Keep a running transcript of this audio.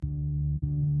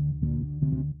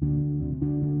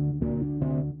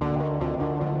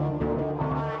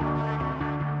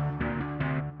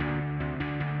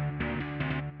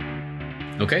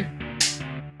Okay.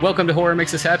 Welcome to Horror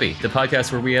Makes Us Happy, the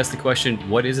podcast where we ask the question,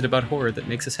 what is it about horror that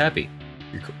makes us happy?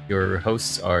 Your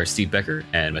hosts are Steve Becker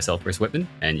and myself, Chris Whitman,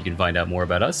 and you can find out more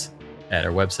about us at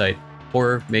our website,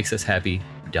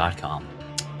 horrormakesushappy.com.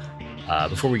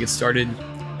 Before we get started,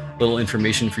 little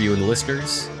information for you and the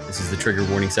listeners. This is the trigger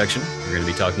warning section. We're going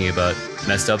to be talking about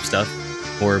messed up stuff,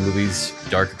 horror movies,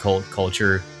 dark occult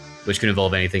culture, which can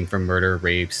involve anything from murder,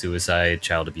 rape, suicide,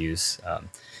 child abuse,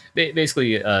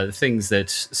 basically things that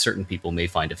certain people may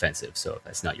find offensive. So if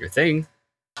that's not your thing,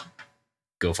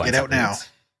 go find something out now.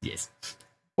 Yes.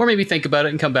 Or maybe think about it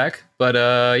and come back. But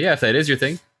yeah, if that is your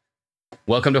thing,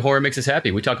 welcome to Horror Makes Us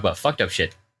Happy. We talk about fucked up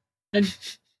shit and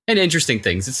interesting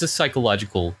things. It's a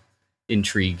psychological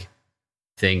intrigue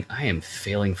thing. I am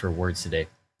failing for words today.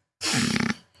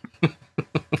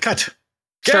 Cut.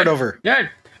 Start over. Yeah,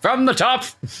 from the top.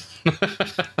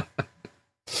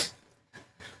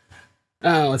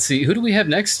 Let's see. Who do we have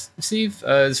next, Steve,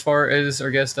 as far as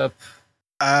our guest up?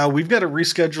 We've got to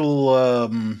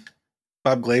reschedule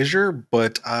Bob Glazier,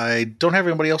 but I don't have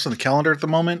anybody else on the calendar at the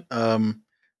moment.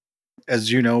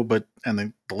 As you know, and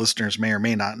the listeners may or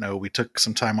may not know, we took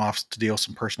some time off to deal with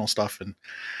some personal stuff and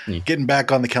getting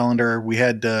back on the calendar. We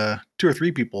had 2 or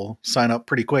 3 people sign up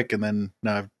pretty quick, and then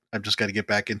now I've just got to get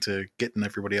back into getting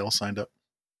everybody else signed up.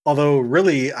 Although,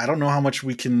 really, I don't know how much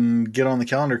we can get on the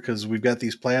calendar because we've got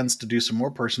these plans to do some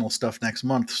more personal stuff next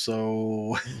month.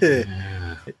 So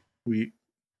we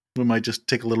might just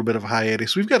take a little bit of a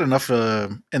hiatus. We've got enough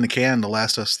in the can to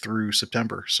last us through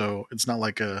September. So it's not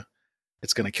like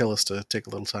it's going to kill us to take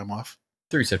a little time off.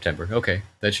 Through September. Okay.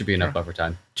 That should be enough buffer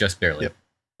time. Just barely. Yep.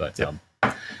 But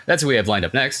that's what we have lined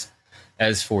up next.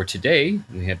 As for today,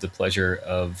 we have the pleasure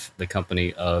of the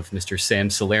company of Mr. Sam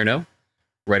Salerno,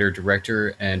 writer,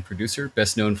 director, and producer,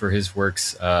 best known for his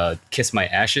works Kiss My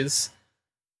Ashes,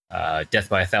 Death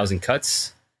by a Thousand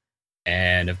Cuts,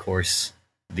 and, of course,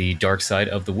 The Dark Side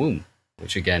of the Womb,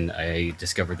 which, again, I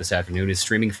discovered this afternoon is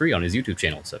streaming free on his YouTube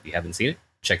channel. So if you haven't seen it,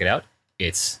 check it out.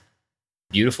 It's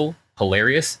beautiful,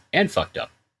 hilarious, and fucked up.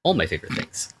 All my favorite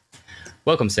things.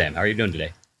 Welcome, Sam. How are you doing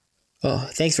today? Oh,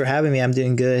 thanks for having me. I'm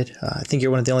doing good. I think you're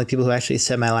one of the only people who actually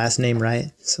said my last name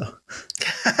right. So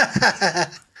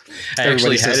I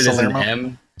actually had it as an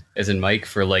M, as in Mike,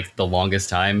 for like the longest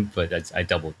time, but I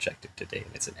double checked it today,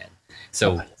 and it's an N.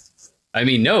 So, I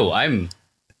mean, no, I'm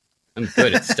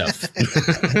good at stuff.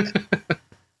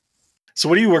 So,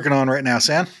 what are you working on right now,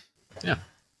 Sam? Yeah.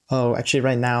 Oh, actually,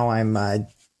 right now I'm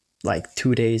like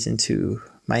 2 days into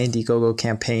my Indiegogo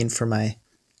campaign for my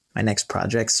next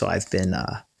project. So I've been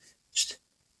just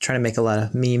trying to make a lot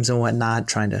of memes and whatnot,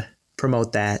 trying to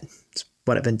promote that. It's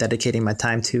what I've been dedicating my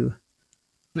time to.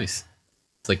 Nice.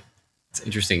 It's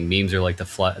interesting. Memes are like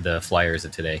the flyers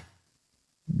of today.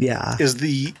 Yeah. Is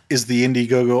the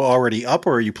Indiegogo already up,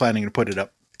 or are you planning to put it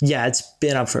up? Yeah, it's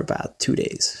been up for about 2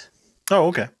 days. Oh,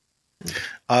 okay.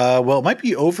 Well, it might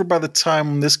be over by the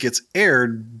time this gets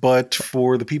aired, but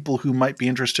for the people who might be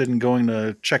interested in going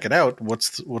to check it out,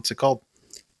 what's it called?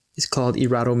 It's called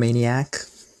Erotomaniac.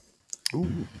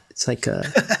 Ooh. It's like a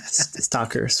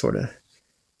stalker sort of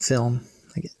film,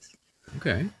 I guess.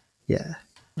 Okay. Yeah.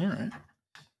 All right.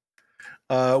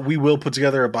 We will put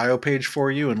together a bio page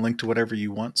for you and link to whatever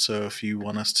you want. So if you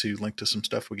want us to link to some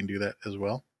stuff, we can do that as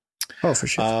well. Oh, for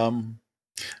sure.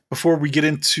 Before we get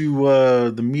into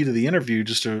the meat of the interview,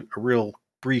 just a real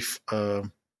brief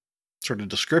sort of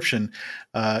description.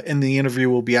 In the interview,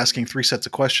 we'll be asking 3 sets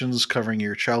of questions covering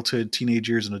your childhood, teenage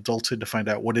years, and adulthood to find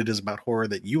out what it is about horror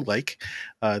that you like.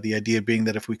 The idea being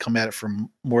that if we come at it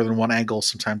from more than one angle,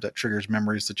 sometimes that triggers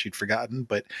memories that you'd forgotten.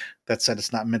 But that said,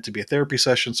 it's not meant to be a therapy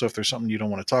session. So if there's something you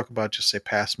don't want to talk about, just say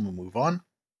pass and we'll move on.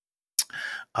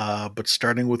 But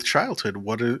starting with childhood,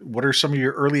 what are some of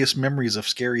your earliest memories of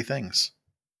scary things?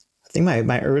 I think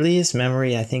my earliest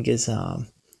memory, I think, is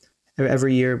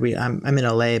every year I'm in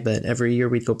LA, but every year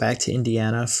we'd go back to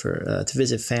Indiana to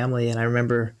visit family, and I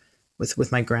remember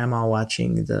with my grandma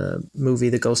watching the movie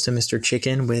The Ghost of Mr.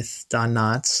 Chicken with Don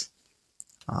Knotts.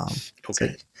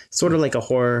 Okay, sort of like a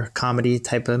horror comedy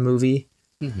type of movie.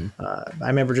 Mm-hmm. I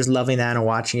remember just loving that and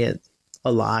watching it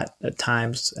a lot at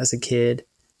times as a kid.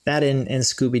 That and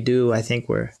Scooby-Doo, I think,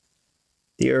 were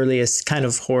the earliest kind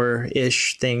of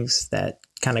horror-ish things that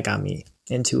kind of got me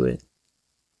into it.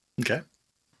 Okay.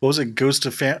 What was it? Ghost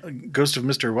of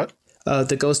Mr. what?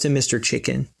 The Ghost of Mr.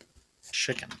 Chicken.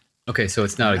 Chicken. Okay, so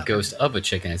it's not a ghost of a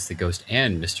chicken, it's the ghost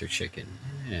and Mr. Chicken.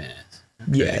 Yes.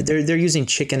 Okay. Yeah, they're using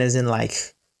chicken as in like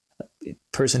a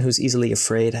person who's easily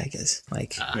afraid, I guess.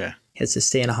 Like yeah. He has to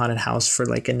stay in a haunted house for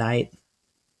like a night.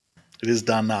 It is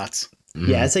Don Knotts. Mm-hmm.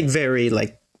 Yeah, it's like very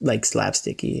like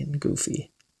slapsticky and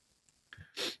goofy.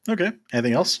 Okay.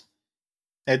 Anything else?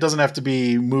 It doesn't have to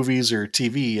be movies or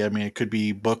TV. I mean, it could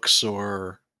be books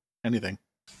or anything.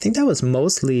 I think that was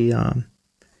mostly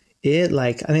it.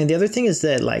 Like, I mean, the other thing is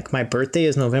that like my birthday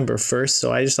is November 1st,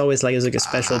 so I just always like it was like a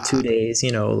special 2 days,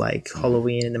 like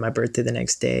Halloween and then my birthday the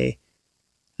next day.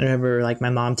 I remember like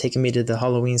my mom taking me to the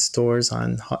Halloween stores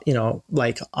on,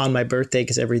 like on my birthday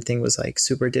because everything was like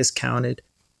super discounted.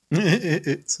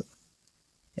 So,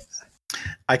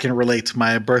 I can relate.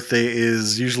 My birthday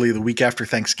is usually the week after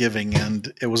Thanksgiving,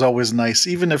 and it was always nice,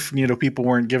 even if people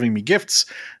weren't giving me gifts.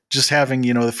 Just having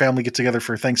the family get together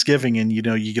for Thanksgiving, and you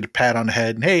get a pat on the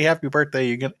head, and hey, happy birthday!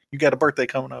 You got a birthday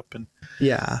coming up, and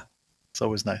yeah, it's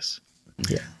always nice.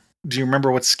 Yeah. Do you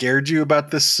remember what scared you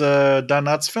about this Don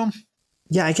Knotts film?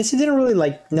 Yeah, I guess it didn't really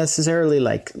like necessarily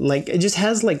like it just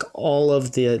has like all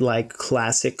of the like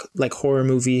classic like horror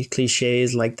movie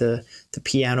cliches, like the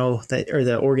piano that or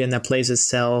the organ that plays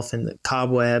itself and the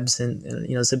cobwebs and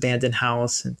this abandoned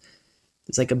house, and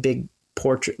it's like a big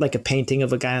portrait, like a painting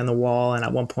of a guy on the wall, and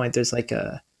at one point there's like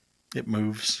it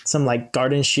moves, some like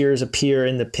garden shears appear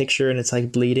in the picture and it's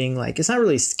like bleeding. Like it's not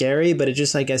really scary, but it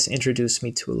just I guess introduced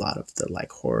me to a lot of the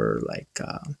like horror like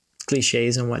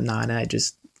cliches and whatnot, and I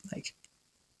just like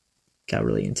got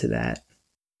really into that.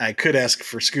 I could ask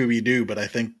for Scooby-Doo, but I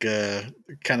think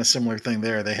kind of similar thing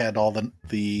there. They had all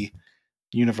the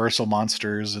Universal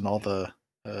monsters and all the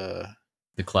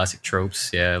classic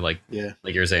tropes. Like you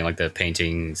were saying, like the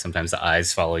painting, sometimes the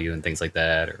eyes follow you and things like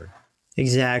that. Or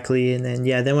exactly. And then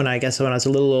then when I was a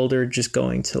little older, just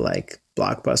going to like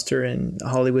Blockbuster and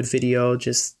Hollywood Video,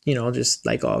 just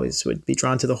like always would be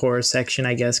drawn to the horror section,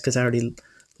 I guess, because I already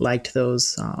liked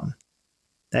those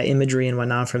that imagery and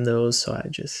whatnot from those, so I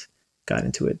just got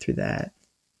into it through that.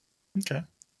 Okay.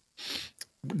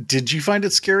 Did you find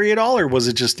it scary at all, or was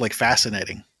it just like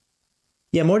fascinating?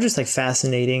 Yeah, more just like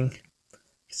fascinating.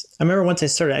 I remember once I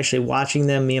started actually watching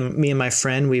them, me and my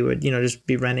friend, we would just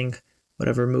be renting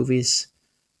whatever movies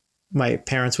my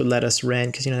parents would let us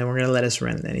rent, because they weren't going to let us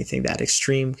rent anything that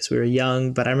extreme because we were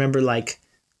young. But I remember like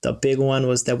the big one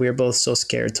was that we were both so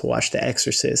scared to watch The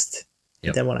Exorcist.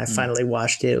 Yep. Then when I finally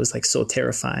watched it, it was like so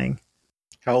terrifying.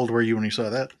 How old were you when you saw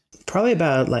that? Probably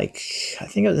about like, I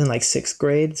think I was in like 6th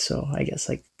grade. So I guess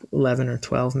like 11 or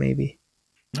 12 maybe.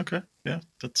 Okay. Yeah.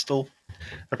 That's still,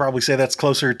 I'd probably say that's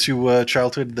closer to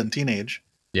childhood than teenage.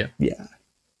 Yeah. Yeah.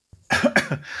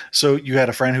 So you had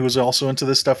a friend who was also into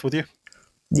this stuff with you?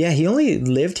 Yeah. He only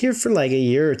lived here for like a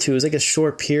year or two. It was like a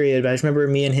short period, but I just remember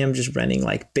me and him just renting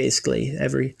like basically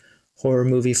every horror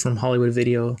movie from Hollywood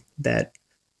Video that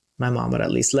my mom would at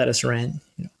least let us rent.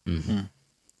 Mm-hmm.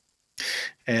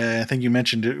 And I think you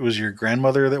mentioned it was your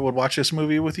grandmother that would watch this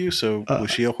movie with you. So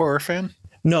was she a horror fan?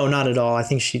 No, not at all. I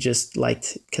think she just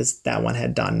liked because that one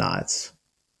had Don Knotts.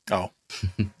 Oh,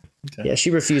 okay. Yeah. She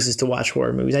refuses to watch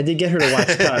horror movies. I did get her to watch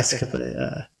Tusk,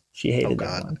 but she hated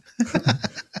that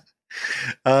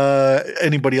one.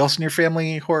 Anybody else in your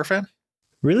family horror fan?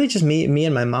 Really, just me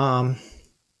and my mom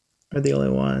are the only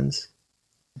ones.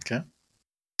 Okay.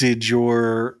 Did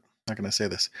your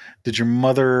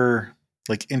mother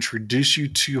like introduce you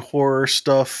to horror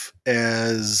stuff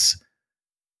as,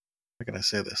 how can I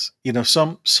say this?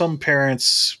 Some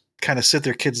parents kind of sit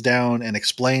their kids down and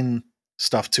explain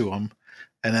stuff to them,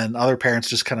 and then other parents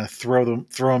just kind of throw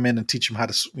them in and teach them how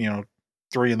to,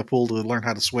 throw you in the pool to learn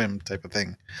how to swim type of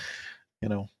thing.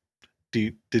 How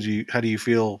do you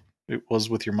feel it was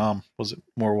with your mom? Was it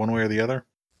more one way or the other?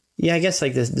 Yeah, I guess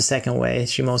like the second way.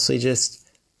 She mostly just,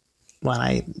 when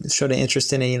I showed an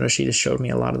interest in it, she just showed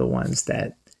me a lot of the ones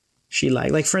that she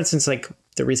liked. Like, for instance, like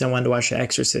the reason I wanted to watch The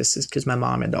Exorcist is because my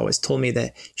mom had always told me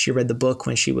that she read the book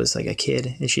when she was like a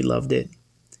kid and she loved it.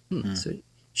 Mm-hmm. So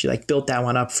she like built that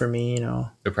one up for me,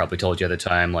 They probably told you at the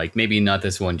time, like maybe not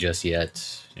this one just yet,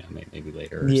 maybe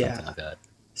later or something like that.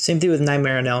 Same thing with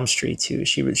Nightmare on Elm Street too.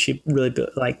 She really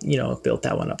built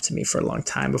that one up to me for a long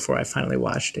time before I finally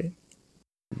watched it.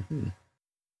 Mm-hmm. Do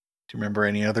you remember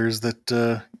any others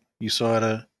that you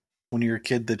saw when you were a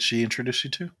kid that she introduced you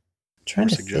to? Trying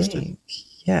to think.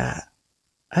 Yeah.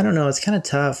 I don't know. It's kind of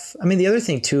tough. I mean, the other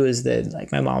thing too is that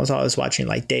like my mom was always watching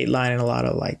like Dateline and a lot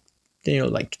of like,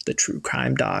 like the true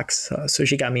crime docs. So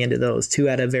she got me into those too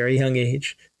at a very young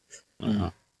age.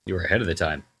 You were ahead of the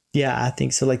time. Yeah, I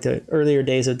think so. Like the earlier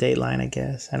days of Dateline, I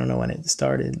guess. I don't know when it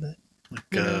started, but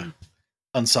like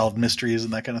Unsolved Mysteries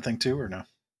and that kind of thing too, or no?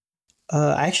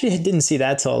 I actually didn't see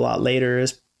that till a lot later. It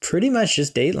was pretty much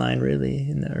just Dateline, really,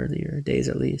 in the earlier days,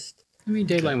 at least. I mean,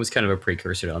 Dateline was kind of a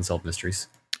precursor to Unsolved Mysteries.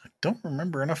 I don't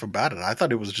remember enough about it. I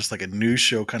thought it was just like a news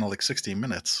show, kind of like 60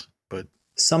 Minutes, but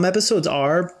some episodes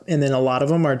are, and then a lot of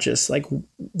them are just like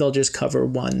they'll just cover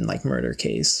one like murder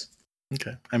case.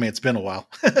 Okay, I mean it's been a while.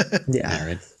 Yeah. All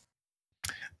right.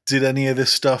 Did any of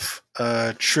this stuff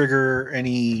trigger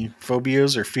any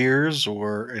phobias or fears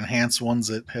or enhance ones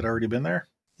that had already been there?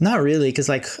 Not really, because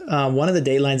like one of the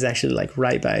Datelines is actually like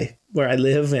right by where I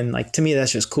live, and like to me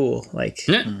that's just cool. Like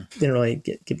didn't really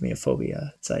give me a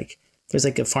phobia. It's like there's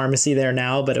like a pharmacy there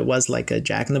now, but it was like a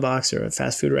Jack in the Box or a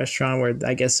fast food restaurant where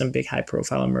I guess some big high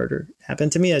profile murder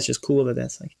happened. To me, that's just cool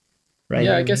that's like right.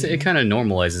 Yeah, I guess it kind of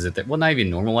normalizes it. Well, not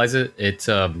even normalize it.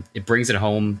 It brings it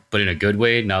home, but in a good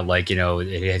way. Not like it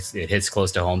hits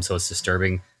close to home, so it's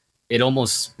disturbing. It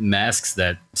almost masks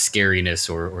that scariness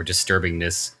or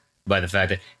disturbingness by the fact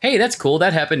that, hey, that's cool.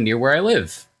 That happened near where I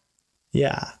live.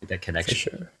 Yeah, that connection.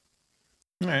 For sure.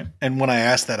 All right. And when I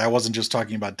asked that, I wasn't just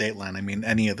talking about Dateline. I mean,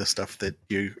 any of the stuff that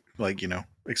you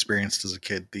experienced as a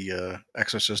kid, the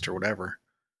Exorcist or whatever.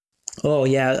 Oh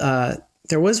yeah.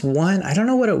 There was one, I don't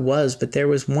know what it was, but there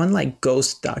was one like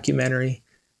ghost documentary.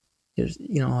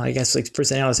 I guess like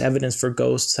presenting all this evidence for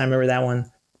ghosts. I remember that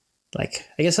one. Like,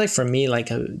 I guess like for me, like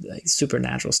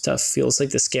supernatural stuff feels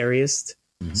like the scariest.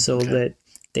 So that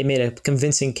they made a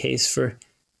convincing case for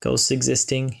ghosts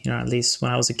existing, at least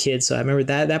when I was a kid. So I remember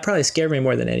that probably scared me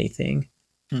more than anything.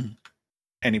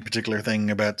 Any particular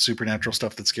thing about supernatural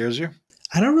stuff that scares you?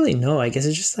 I don't really know. I guess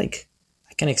it's just like,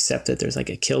 I can accept that there's like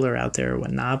a killer out there or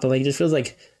whatnot, but like, it just feels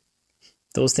like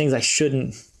those things like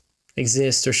shouldn't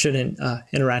exist or shouldn't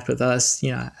interact with us.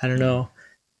 I don't know.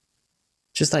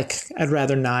 Just like, I'd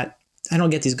rather not, I don't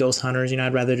get these ghost hunters,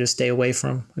 I'd rather just stay away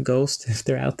from a ghost if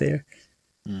they're out there.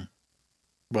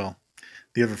 Well,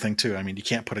 the other thing too, I mean, you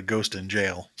can't put a ghost in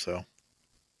jail, so.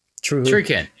 True. Sure you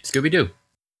can. Scooby-Doo.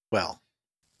 Well,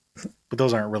 but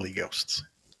those aren't really ghosts.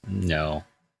 No.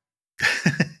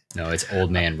 No, it's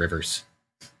Old Man Rivers.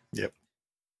 Yep.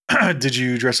 Did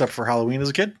you dress up for Halloween as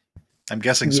a kid? I'm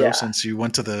guessing so, since you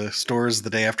went to the stores the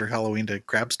day after Halloween to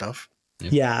grab stuff.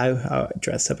 Yep. Yeah, I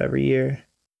dress up every year.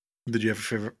 Did you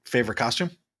have a favorite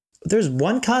costume? There's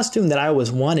one costume that I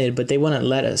always wanted, but they wouldn't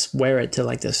let us wear it to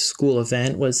like the school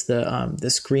event. Was the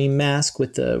Scream mask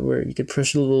with where you could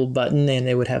push a little button and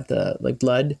they would have the like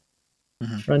blood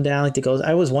run down like the ghost.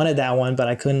 I always wanted that one, but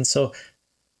I couldn't. So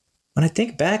when I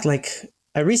think back, like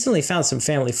I recently found some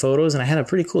family photos and I had a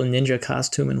pretty cool ninja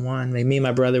costume in one. Like me and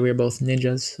my brother, we were both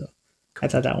ninjas, so I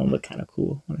thought that one looked kind of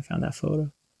cool when I found that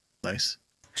photo. Nice.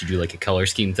 Did you do like a color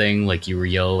scheme thing? Like you were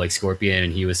yellow like Scorpion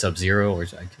and he was Sub-Zero? Or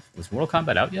was Mortal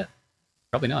Kombat out yet?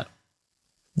 Probably not.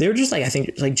 They were just like, I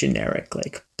think like generic,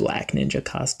 like black ninja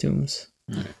costumes.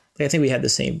 Like, I think we had the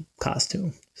same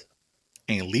costume.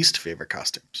 Any least favorite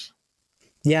costumes?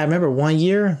 Yeah, I remember one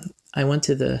year I went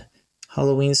to the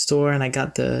Halloween store and I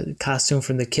got the costume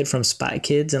from the kid from Spy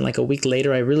Kids. And like a week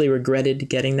later, I really regretted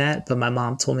getting that. But my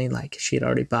mom told me like she had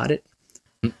already bought it.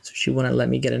 So she wouldn't let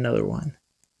me get another one.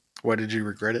 Why did you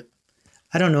regret it?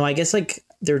 I don't know. I guess like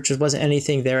there just wasn't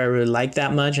anything there I really liked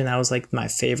that much. And that was like my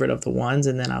favorite of the ones.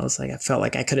 And then I was like, I felt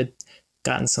like I could have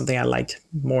gotten something I liked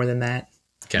more than that.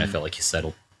 Kind of felt like you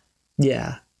settled.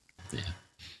 Yeah. Yeah.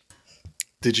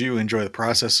 Did you enjoy the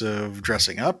process of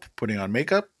dressing up, putting on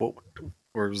makeup? Or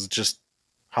was it just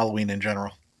Halloween in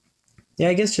general? Yeah,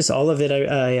 I guess just all of it.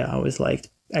 I always liked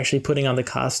actually putting on the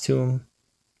costume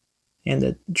and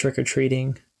the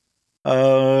trick-or-treating.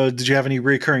 Did you have any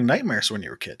recurring nightmares when you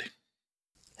were a kid?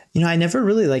 I never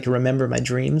really like remember my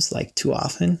dreams like too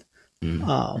often.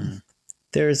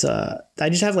 There's I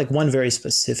just have like one very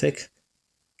specific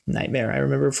nightmare I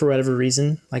remember for whatever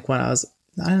reason. Like when I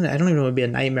don't even know if it would be a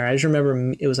nightmare. I just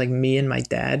remember it was like me and my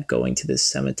dad going to this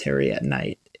cemetery at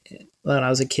night when I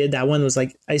was a kid. That one was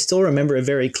like, I still remember it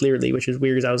very clearly, which is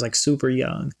weird because I was like super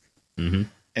young.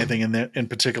 Anything in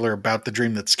particular about the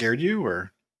dream that scared you,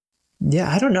 or?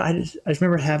 Yeah, I don't know. I just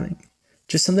remember having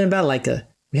just something about like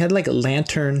we had like a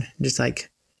lantern just like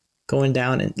going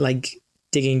down and like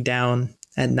digging down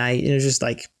at night. And it was just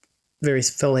like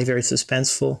felt like very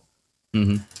suspenseful.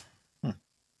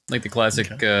 Like the classic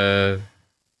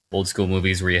old school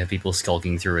movies where you have people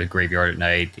skulking through a graveyard at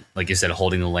night. Like you said,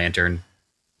 holding the lantern.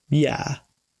 Yeah.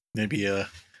 Maybe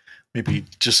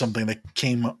just something that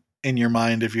came in your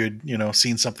mind if you had,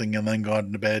 seen something and then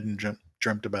gone to bed and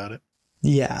dreamt about it.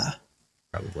 Yeah.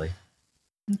 Probably.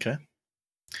 Okay.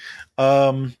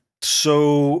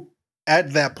 So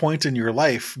at that point in your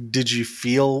life, did you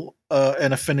feel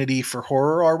an affinity for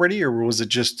horror already, or was it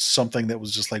just something that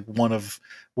was just like one of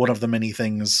the many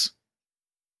things,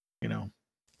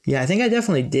 Yeah, I think I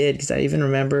definitely did, because I even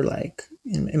remember like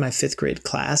in my 5th grade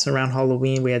class around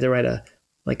Halloween, we had to write a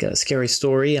scary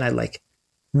story, and I like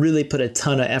really put a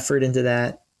ton of effort into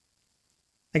that.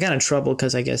 I got in trouble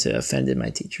because I guess it offended my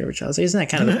teacher, which I was like, isn't that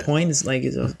kind of the point? It's like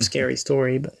it's a scary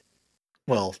story, but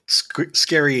well,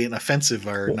 scary and offensive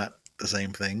are not the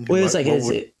same thing. Well, it was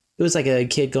it was like a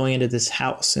kid going into this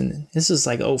house, and this is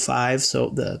like '05.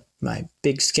 So my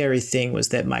big scary thing was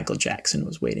that Michael Jackson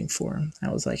was waiting for him.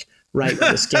 I was like right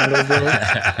when the scandal broke.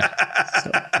 So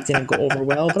it didn't go over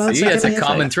well. But I was See, like, that's a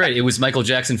common thread. It was Michael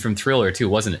Jackson from Thriller too,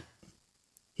 wasn't it?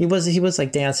 He was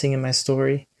like dancing in my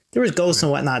story. There was ghosts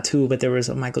and whatnot too, but there was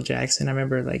a Michael Jackson. I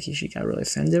remember like she got really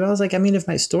offended. I was like, I mean, if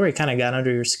my story kind of got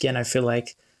under your skin, I feel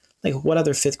like what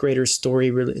other fifth grader's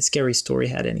story, really scary story,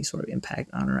 had any sort of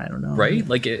impact on her? I don't know. Right?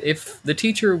 Like if the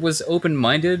teacher was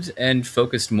open-minded and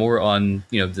focused more on,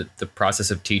 the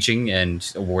process of teaching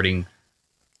and awarding,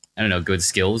 I don't know, good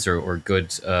skills or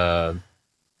good.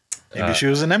 Maybe she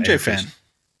was an MJ fan.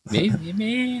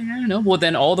 Maybe, I don't know. Well,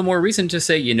 then all the more reason to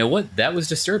say, you know what, that was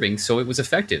disturbing, so it was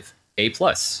effective. A+.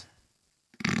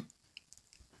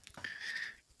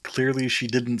 Clearly, she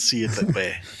didn't see it that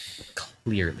way.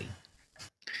 Clearly.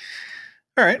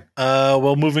 All right.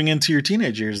 Well, moving into your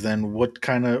teenage years, then, what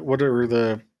are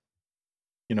the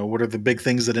big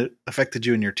things that affected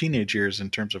you in your teenage years in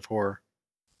terms of horror?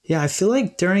 Yeah, I feel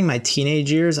like during my teenage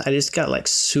years, I just got like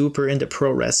super into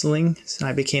pro wrestling. So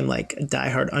I became like a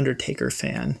diehard Undertaker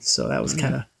fan. So that was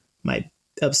kind of my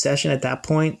obsession at that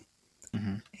point.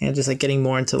 Mm-hmm. And just like getting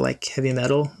more into like heavy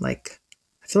metal. Like,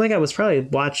 I feel like I was probably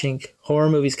watching horror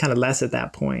movies kind of less at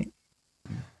that point.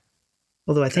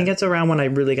 Although I think that's around when I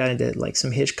really got into like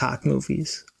some Hitchcock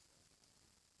movies.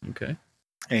 Okay.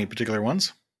 Any particular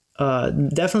ones?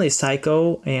 Definitely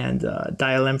Psycho and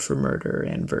Dial M for Murder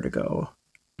and Vertigo.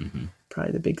 Mm-hmm.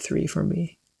 Probably the big three for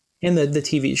me. And the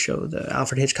TV show, the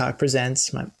Alfred Hitchcock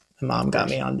Presents. My mom got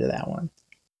me onto that one.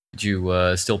 Did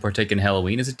you still partake in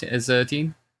Halloween as a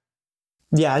teen?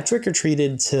 Yeah, I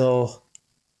trick-or-treated till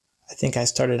I think I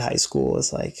started high school.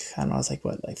 It's like, I don't know, I was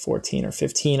like 14 or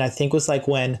 15. I think was like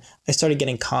when I started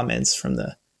getting comments from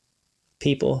the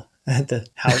people at the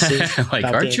houses. Like,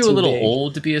 aren't you a little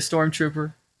old to be a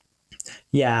stormtrooper?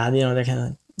 Yeah, they're kind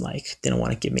of like, they don't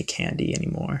want to give me candy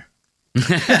anymore. I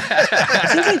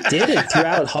think I did it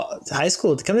throughout high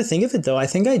school. To come to think of it, though, I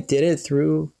think I did it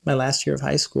through my last year of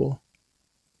high school.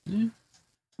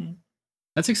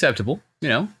 That's acceptable,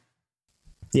 Yeah.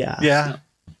 Yeah.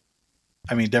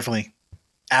 I mean, definitely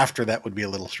after that would be a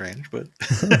little strange, but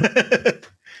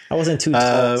I wasn't too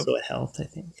tall, so it helped, I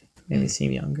think. Made me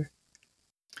seem younger.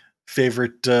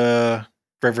 Favorite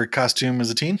costume as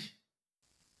a teen?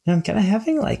 Yeah, I'm kind of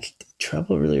having like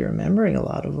trouble really remembering a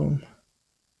lot of them.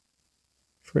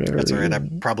 That's all right. I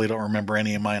probably don't remember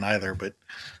any of mine either, but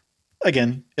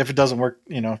again, if it doesn't work,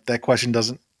 if that question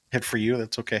doesn't hit for you,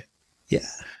 that's okay. Yeah.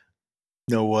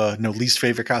 No least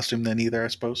favorite costume then either, I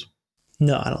suppose?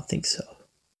 No, I don't think so.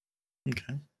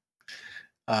 Okay.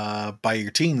 By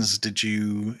your teens, did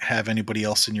you have anybody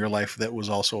else in your life that was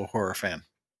also a horror fan?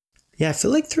 Yeah, I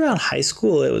feel like throughout high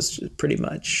school, it was pretty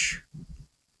much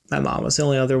my mom was the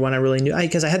only other one I really knew.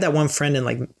 Because I had that one friend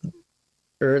in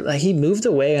he moved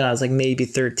away when I was like maybe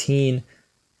 13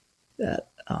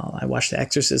 that I watched The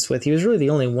Exorcist with. He was really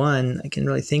the only one I can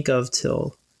really think of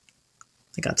till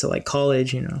I got to like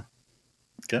college,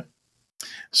 Okay.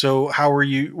 So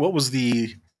what was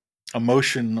the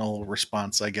emotional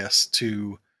response, I guess,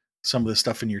 to some of the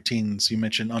stuff in your teens? You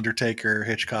mentioned Undertaker,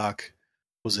 Hitchcock.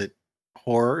 Was it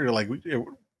horror, like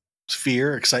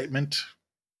fear, excitement?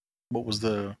 What was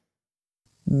the...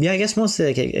 Yeah, I guess mostly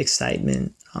like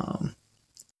excitement.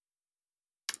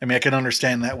 I mean, I can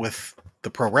understand that with the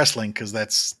pro wrestling because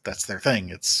that's their thing.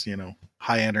 It's,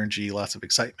 high energy, lots of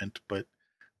excitement. But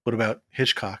what about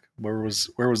Hitchcock? Where was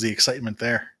the excitement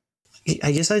there?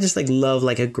 I guess I just like love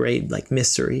like a great like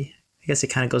mystery. I guess it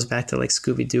kind of goes back to like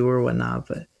Scooby-Doo or whatnot,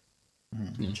 but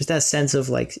just that sense of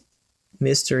like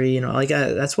mystery,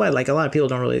 that's why like a lot of people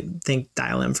don't really think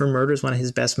Dial M for Murder is one of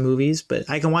his best movies, but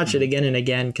I can watch it again and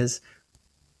again because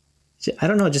I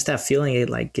don't know, just that feeling it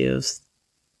like gives.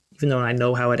 Even though I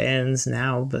know how it ends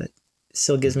now, but it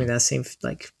still gives me that same,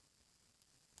 like,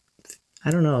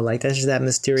 I don't know, like, that's just that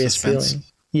mysterious feeling.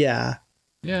 Yeah.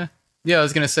 Yeah. Yeah, I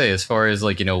was going to say, as far as,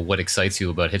 like, what excites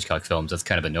you about Hitchcock films, that's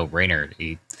kind of a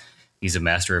no-brainer. He's a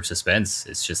master of suspense.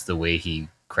 It's just the way he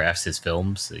crafts his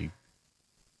films.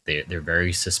 They're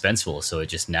very suspenseful, so it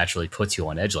just naturally puts you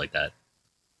on edge like that.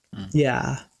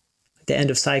 Yeah. The end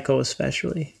of Psycho,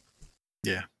 especially.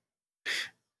 Yeah.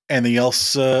 Anything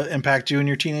else impact you in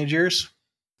your teenage years?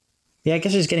 Yeah, I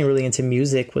guess just getting really into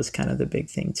music was kind of the big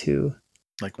thing too.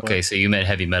 Like what? Okay, so you meant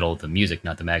heavy metal, the music,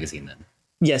 not the magazine, then?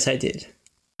 Yes, I did.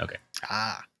 Okay.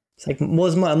 It's like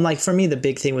for me the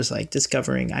big thing was like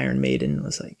discovering Iron Maiden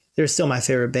was like they're still my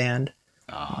favorite band.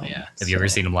 Oh yeah. Have you ever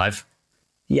seen them live?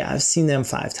 Yeah, I've seen them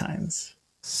 5 times.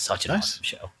 Such an awesome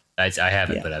show. I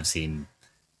haven't, but I've seen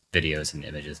videos and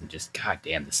images and just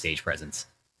goddamn the stage presence.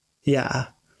 Yeah.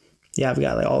 Yeah, I've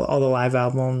got like all the live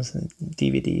albums and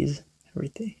DVDs,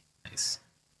 everything. Nice.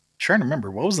 Trying to remember,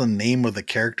 what was the name of the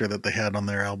character that they had on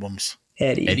their albums?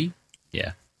 Eddie. Eddie?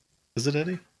 Yeah. Is it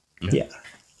Eddie? Yeah.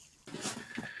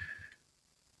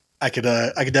 I could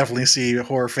definitely see a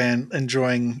horror fan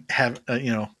enjoying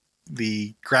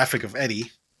the graphic of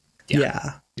Eddie.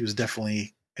 Yeah. He was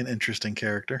definitely an interesting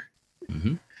character.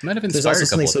 Mm-hmm. Might have There's inspired also a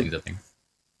couple of something things, I think.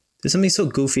 There's something so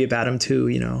goofy about him too,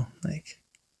 like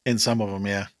In some of them,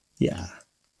 yeah. yeah.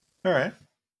 All right.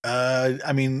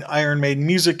 I mean, Iron Maiden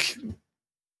music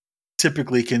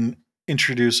typically can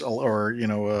introduce or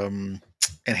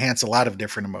enhance a lot of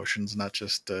different emotions, not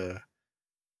just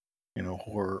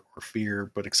horror or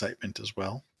fear, but excitement as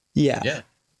well. Yeah. Yeah.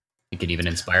 It can even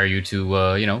inspire you to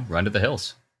run to the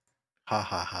hills. Ha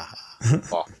ha ha ha.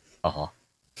 Oh, uh-huh.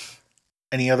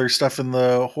 Any other stuff in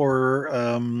the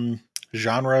horror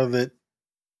genre that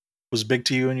was big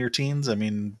to you in your teens? I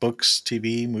mean, books,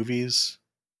 TV, movies.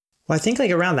 Well, I think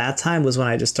like around that time was when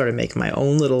I just started making my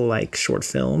own little like short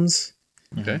films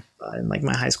Okay. in like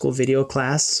my high school video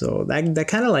class. So that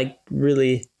kind of like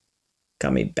really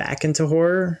got me back into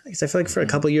horror, because I feel like for a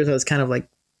couple of years I was kind of like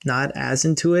not as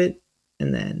into it,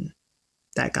 and then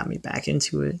that got me back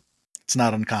into it. It's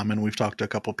not uncommon. We've talked to a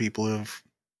couple people who've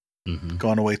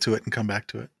gone away to it and come back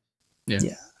to it.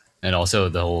 Yeah. And also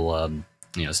the whole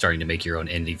starting to make your own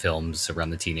indie films around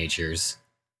the teenage years.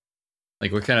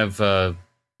 Like what kind of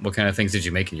things did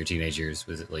you make in your teenage years?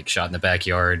 Was it like shot in the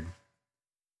backyard,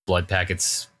 blood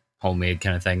packets, homemade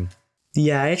kind of thing?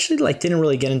 Yeah, I actually like didn't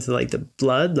really get into like the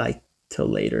blood like till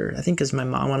later. I think because my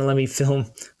mom wanted to let me film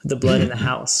the blood in the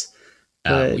house.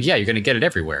 But yeah, you're gonna get it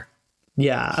everywhere.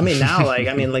 yeah, I mean now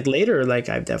like later, like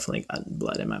I've definitely gotten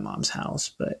blood in my mom's house,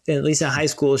 but at least in high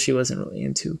school she wasn't really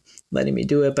into letting me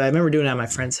do it. But I remember doing it at my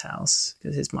friend's house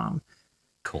because his mom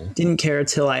didn't care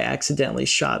until I accidentally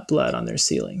shot blood on their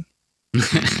ceiling.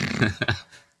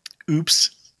 Oops.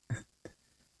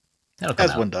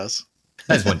 As one does.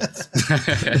 As one does.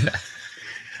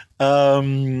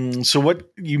 So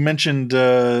what you mentioned,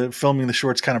 filming the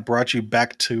shorts kind of brought you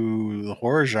back to the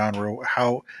horror genre.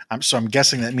 I'm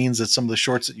guessing that means that some of the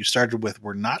shorts that you started with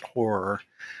were not horror.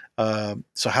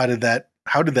 So how did that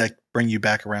bring you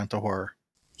back around to horror?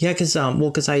 Yeah, because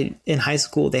I in high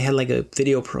school they had like a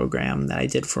video program that I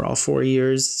did for all 4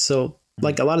 years. So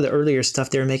like a lot of the earlier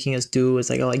stuff they were making us do was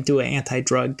like do an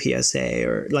anti-drug PSA,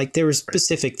 or like there were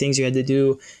specific things you had to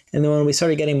do. And then when we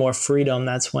started getting more freedom,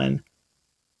 that's when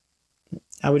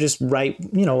I would just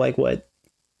write, like what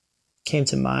came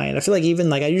to mind. I feel like even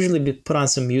like I usually put on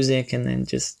some music and then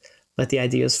just let the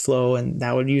ideas flow, and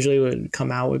that would usually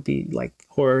come out would be like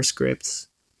horror scripts.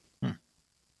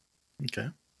 Okay.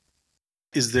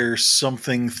 Is there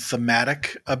something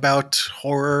thematic about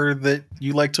horror that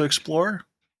you like to explore?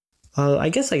 I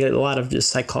guess like a lot of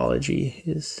just psychology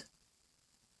is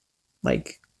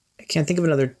like, I can't think of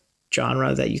another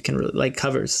genre that you can really like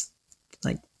covers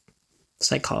like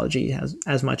psychology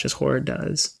as much as horror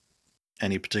does.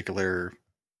 Any particular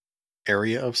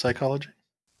area of psychology?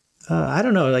 I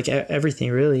don't know, like everything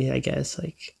really, I guess.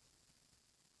 Like,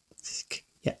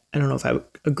 yeah, I don't know if I have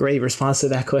a great response to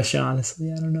that question, honestly.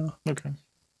 I don't know. Okay.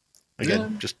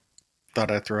 Again, just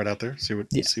thought I'd throw it out there, see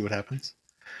what happens.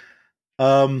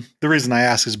 The reason I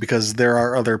ask is because there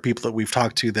are other people that we've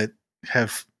talked to that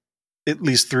have, at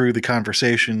least through the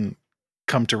conversation,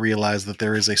 come to realize that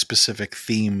there is a specific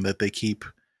theme that they keep,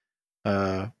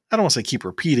 I don't want to say keep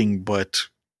repeating, but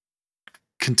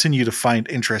continue to find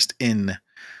interest in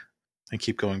and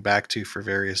keep going back to for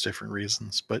various different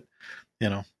reasons. But,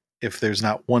 if there's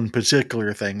not one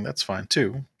particular thing, that's fine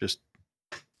too. Just,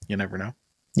 you never know.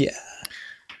 Yeah.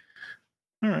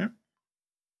 All right.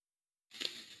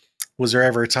 Was there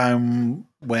ever a time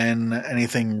when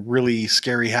anything really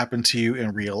scary happened to you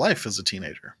in real life as a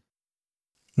teenager?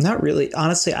 Not really.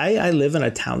 Honestly, I live in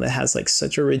a town that has like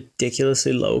such a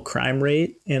ridiculously low crime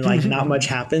rate, and like not much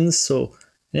happens. So I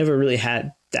never really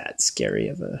had that scary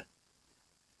of a.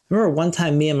 I remember one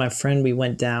time me and my friend, we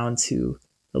went down to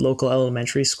the local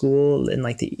elementary school in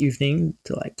like the evening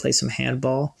to like play some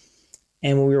handball.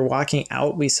 And when we were walking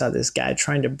out, we saw this guy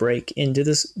trying to break into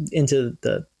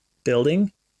the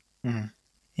building. Mm-hmm.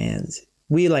 And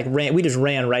we just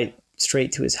ran right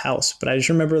straight to his house. But I just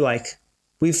remember like,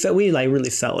 we really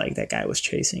felt like that guy was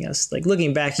chasing us. Like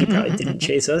looking back, he probably didn't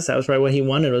chase us. That was probably what he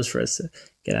wanted was for us to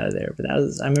get out of there. But I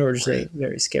remember just a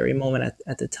very scary moment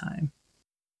at the time.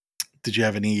 Did you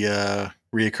have any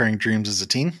reoccurring dreams as a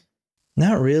teen?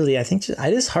 Not really. I think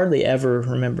I just hardly ever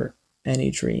remember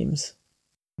any dreams.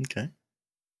 Okay.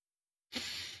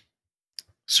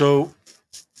 So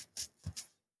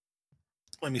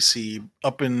let me see.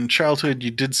 Up in childhood, you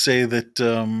did say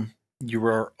that you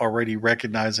were already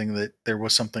recognizing that there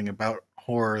was something about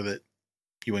horror that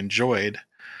you enjoyed.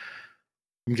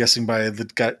 I'm guessing by the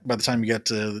time you got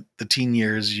to the teen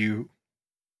years,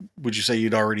 would you say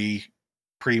you'd already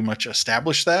pretty much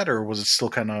established that, or was it still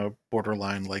kind of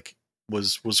borderline? Like,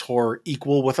 was horror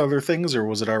equal with other things, or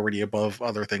was it already above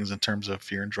other things in terms of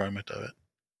your enjoyment of it?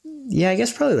 Yeah, I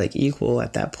guess probably like equal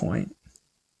at that point.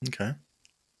 Okay.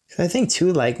 I think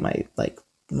too, like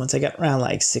once I got around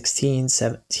like 16,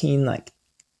 17, like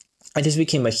I just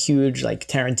became a huge like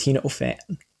Tarantino fan.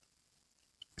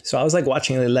 So I was like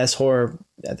watching less horror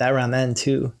at that around then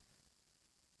too.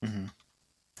 Mm-hmm.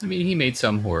 I mean, he made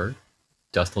some horror.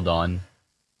 Dust Till Dawn,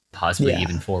 possibly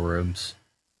even Four Rooms,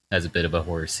 has a bit of a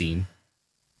horror scene.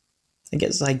 I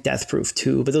guess like Death Proof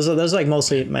too, but those are like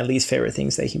mostly my least favorite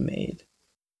things that he made.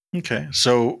 Okay,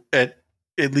 so at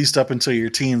least up until your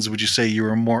teens, would you say you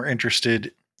were more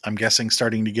interested? I'm guessing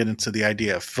starting to get into the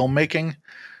idea of filmmaking,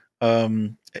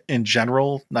 in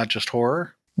general, not just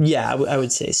horror. Yeah, I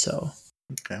would say so.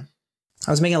 Okay.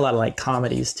 I was making a lot of like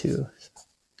comedies too.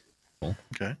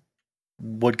 Okay.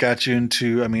 What got you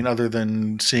into, I mean, other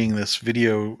than seeing this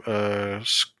video,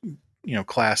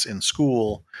 class in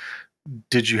school,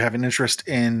 did you have an interest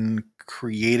in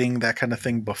creating that kind of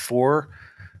thing before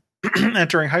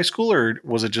entering high school, or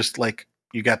was it just like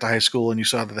you got to high school and you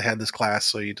saw that they had this class,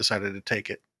 so you decided to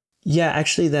take it? Yeah,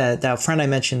 actually, that friend I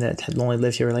mentioned that had only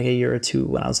lived here like a year or two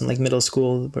when I was in like middle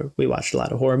school, where we watched a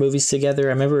lot of horror movies together.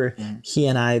 I remember he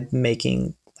and I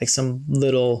making like some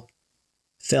little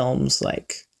films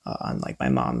like on like my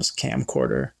mom's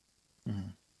camcorder.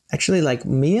 Actually, like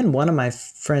me and one of my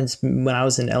friends when I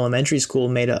was in elementary school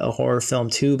made a horror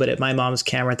film too, but my mom's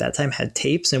camera at that time had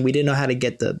tapes, and we didn't know how to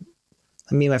get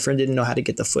me and my friend didn't know how to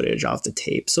get the footage off the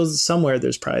tape. So somewhere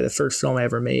there's probably the first film I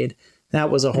ever made. That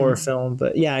was a horror film,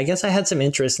 but yeah, I guess I had some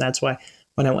interest, and that's why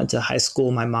when I went to high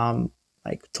school, my mom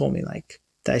like told me like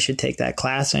that I should take that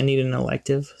class. I needed an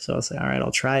elective, so I was like, all right,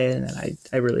 I'll try it, and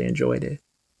I really enjoyed it.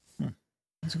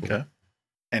 That's cool. Okay.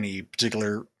 Any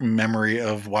particular memory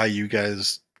of why you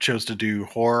guys chose to do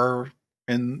horror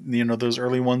in those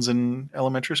early ones in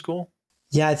elementary school?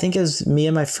 Yeah, I think as me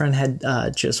and my friend had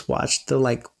just watched the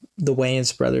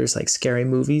Wayans brothers like scary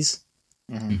movies.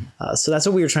 So that's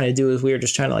what we were trying to do, is we were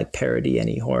just trying to like parody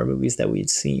any horror movies that we'd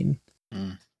seen.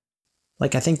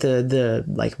 Like I think the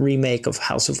like remake of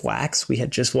House of Wax we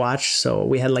had just watched, so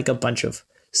we had like a bunch of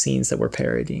scenes that were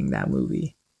parodying that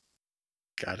movie.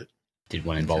 Got it. Did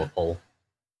one involve a pole?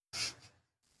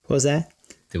 What was that?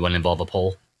 Did one involve a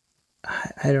pole?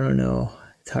 I don't know.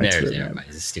 It's hard to remember. Never mind.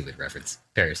 It's a stupid reference.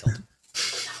 Paris Hilton.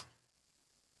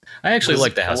 I actually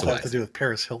like the House of Wax. What does it have to do with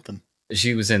Paris Hilton?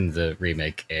 She was in the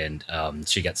remake, and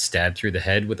she got stabbed through the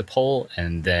head with a pole,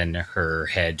 and then her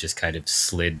head just kind of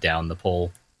slid down the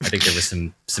pole. I think there was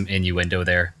some innuendo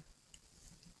there.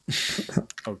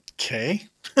 Okay.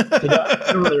 I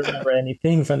don't really remember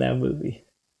anything from that movie.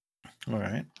 All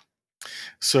right.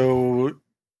 So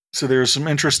there's some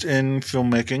interest in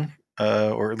filmmaking,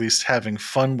 or at least having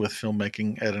fun with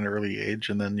filmmaking at an early age,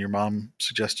 and then your mom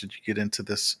suggested you get into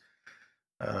this,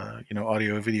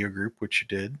 audio video group, which you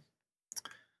did.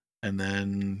 And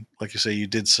then, like you say, you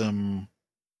did some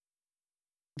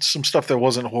stuff that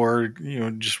wasn't horror,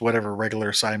 just whatever regular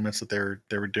assignments that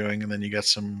they were doing, and then you got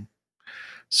some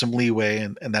leeway,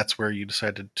 and that's where you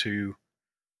decided to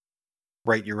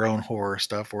write your own horror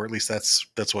stuff, or at least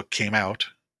that's what came out.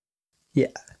 Yeah.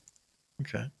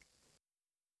 Okay.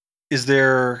 Is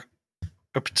there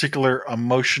a particular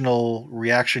emotional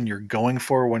reaction you're going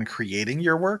for when creating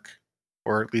your work,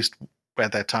 or at least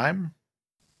at that time?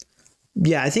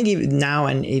 Yeah, I think even now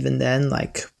and even then,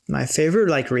 like my favorite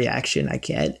like reaction I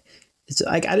get, it's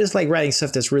like I just like writing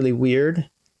stuff that's really weird.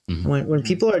 When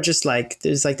people are just like,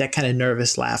 there's like that kind of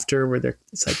nervous laughter where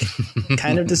it's like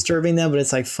kind of disturbing them, but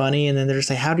it's like funny, and then they're just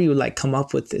like, how do you like come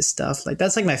up with this stuff? Like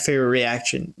that's like my favorite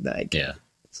reaction that I get. Yeah.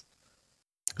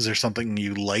 Is there something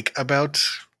you like about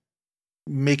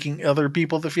making other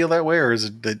people to feel that way, or is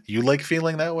it that you like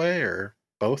feeling that way, or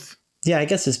both? Yeah, I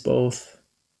guess it's both.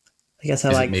 I guess I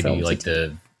Is like it maybe like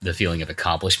the feeling of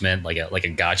accomplishment, like a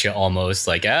gotcha almost,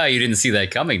 like you didn't see that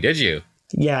coming, did you?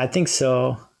 Yeah, I think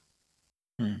so.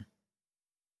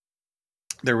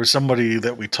 There was somebody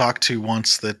that we talked to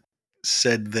once that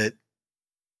said that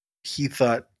he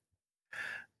thought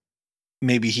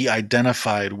maybe he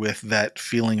identified with that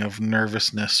feeling of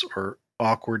nervousness or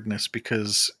awkwardness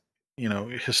because,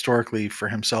 historically for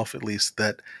himself at least,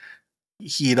 that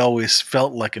he had always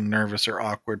felt like a nervous or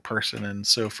awkward person. And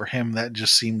so for him, that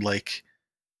just seemed like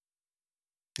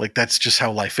that's just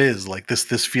how life is. Like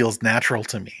this feels natural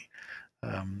to me.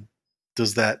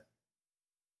 Does that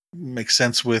make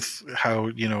sense with how,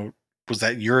 was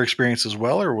that your experience as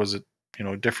well, or was it,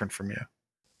 different from you?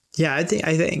 Yeah, I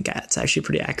think that's actually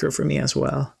pretty accurate for me as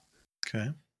well.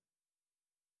 Okay.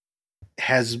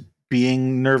 Has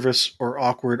being nervous or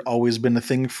awkward always been a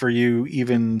thing for you,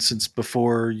 even since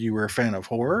before you were a fan of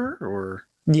horror, or?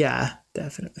 Yeah,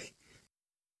 definitely.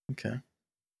 Okay.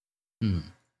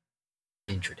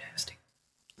 Interesting.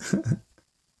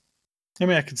 I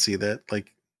mean, I can see that.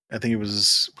 Like, I think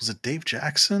was it Dave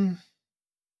Jackson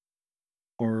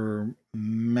or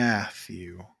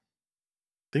Matthew?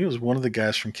 I think it was one of the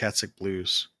guys from Catsick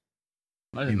Blues.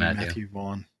 Might have been Matthew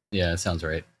Vaughn. Yeah, that sounds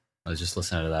right. I was just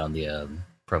listening to that on the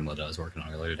promo that I was working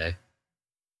on earlier today.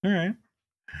 All right.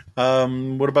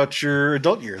 What about your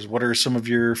adult years? What are some of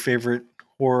your favorite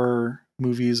horror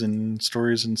movies and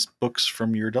stories and books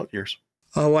from your adult years?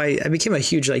 Oh, I became a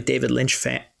huge David Lynch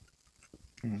fan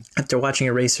after watching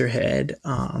Eraserhead.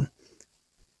 And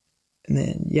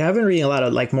then I've been reading a lot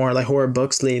of more horror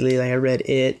books lately. Like I read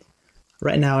It.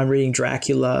 Right now I'm reading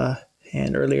Dracula,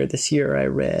 and earlier this year I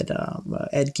read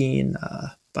Ed Gein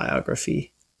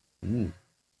biography. Ooh,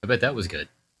 I bet that was good.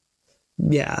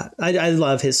 Yeah, I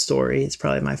love his story. It's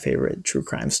probably my favorite true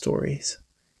crime stories.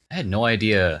 I had no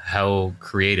idea how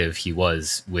creative he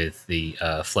was with the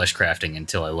flesh crafting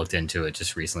until I looked into it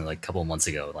just recently, like a couple of months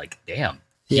ago. Like, damn,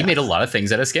 he made a lot of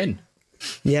things out of skin.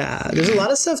 Yeah, there's a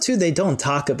lot of stuff too they don't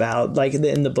talk about. Like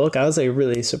in the book, I was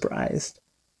really surprised.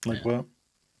 Like what?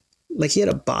 Like he had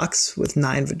a box with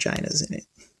 9 vaginas in it.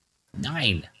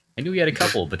 9. I knew he had a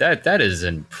couple, but that is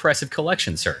an impressive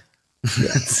collection, sir.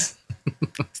 Yes.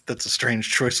 That's a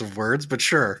strange choice of words, but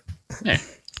sure. Yeah.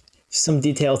 Some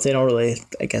details they don't really,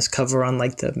 I guess, cover on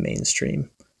the mainstream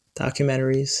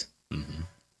documentaries. Mm-hmm.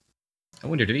 I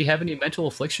wonder, did he have any mental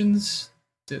afflictions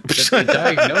that they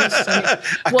diagnosed?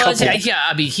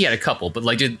 I mean, he had a couple, but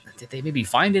did they maybe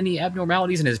find any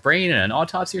abnormalities in his brain in an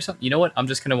autopsy or something? You know what? I'm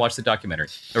just going to watch the documentary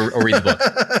or read the book.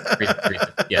 read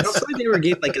it. Yes. I don't think they ever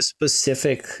gave a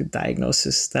specific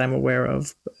diagnosis that I'm aware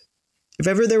of. If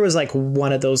ever there was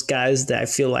one of those guys that I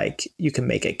feel like you can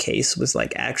make a case was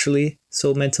actually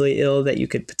so mentally ill that you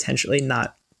could potentially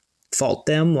not fault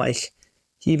them,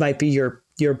 he might be your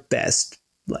best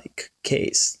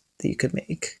case that you could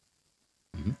make.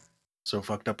 Mm-hmm. So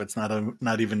fucked up it's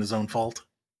not even his own fault.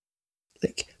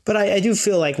 But I do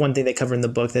feel one thing they cover in the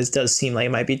book that does seem like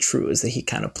it might be true is that he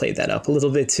kind of played that up a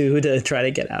little bit too to try to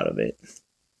get out of it.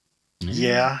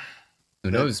 Yeah. Who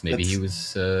knows? Maybe he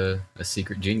was a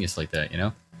secret genius like that,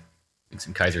 like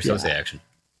some Kaiser Sose action.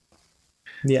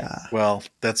 Yeah. Well,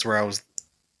 that's where I was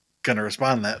going to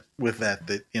respond with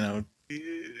that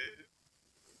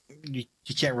you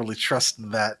can't really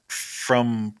trust that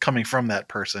coming from that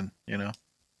person,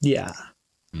 Yeah.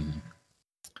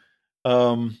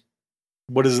 Mm-hmm.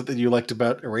 What is it that you liked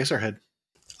about Eraserhead?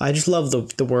 I just love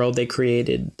the world they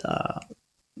created.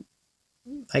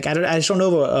 I just don't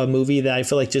know of a movie that I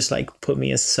feel just put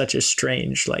me in such a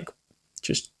strange,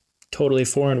 just totally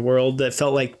foreign world that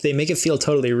felt like they make it feel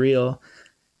totally real.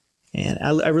 And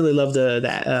I really love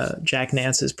the Jack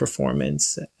Nance's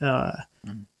performance,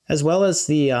 as well as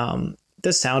the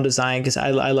sound design, because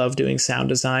I love doing sound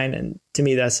design, and to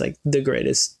me that's the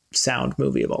greatest sound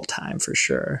movie of all time for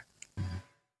sure.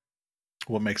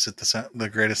 What makes it the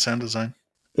greatest sound design?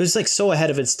 It was so ahead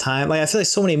of its time. I feel like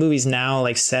so many movies now,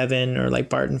 Seven or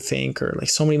Barton Fink, or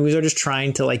so many movies are just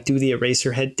trying to do the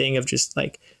Eraserhead thing of just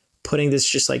putting this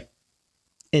just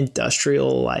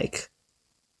industrial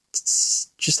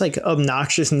just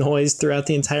obnoxious noise throughout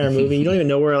the entire movie. You don't even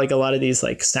know where a lot of these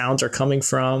sounds are coming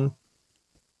from.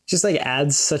 Just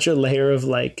adds such a layer of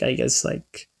I guess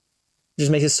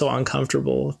just makes it so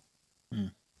uncomfortable.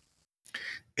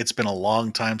 It's been a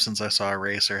long time since I saw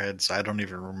Eraserhead, so I don't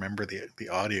even remember the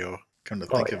audio. Come to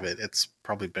think of it, it's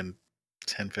probably been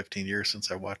 10, 15 years since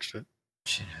I watched it.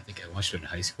 Shit, I think I watched it in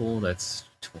high school. That's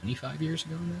 25 years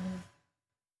ago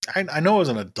now. I know I was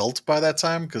an adult by that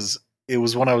time because it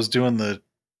was when I was doing the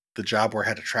job where I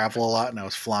had to travel a lot and I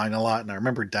was flying a lot, and I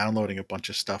remember downloading a bunch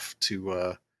of stuff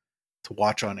to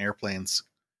watch on airplanes,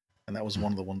 and that was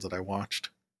one of the ones that I watched.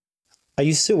 I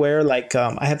used to wear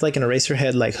I have an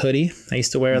Eraserhead hoodie. I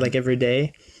used to wear every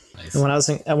day. Nice. And when I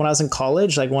was in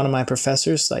college, one of my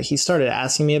professors he started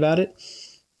asking me about it,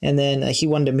 and then he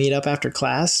wanted to meet up after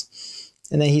class,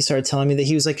 and then he started telling me that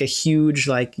he was a huge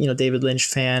David Lynch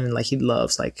fan, and he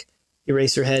loves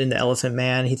Eraserhead and The Elephant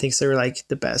Man. He thinks they're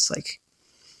the best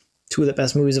two of the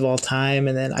best movies of all time.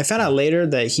 And then I found out later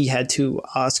that he had 2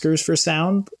 Oscars for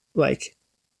sound.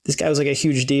 This guy was a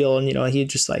huge deal, and he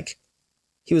just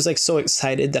he was so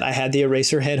excited that I had the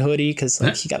Eraserhead hoodie because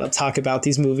he got to talk about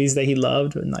these movies that he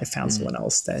loved, and I found someone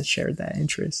else that shared that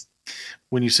interest.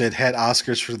 When you said had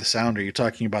Oscars for the sound, are you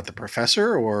talking about the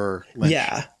professor or Lynch?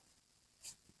 Yeah.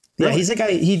 Really? Yeah, he's the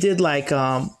guy. He did like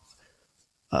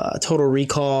Total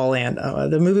Recall and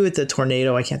the movie with the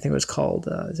tornado. I can't think what it's called.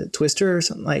 Is it Twister or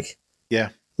something? Like Yeah.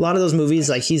 a lot of those movies,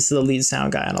 like he's the lead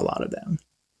sound guy on a lot of them.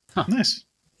 Huh. Nice.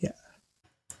 Yeah.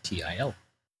 TIL.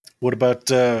 What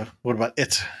about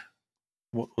it?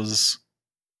 What was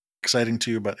exciting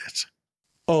to you about it?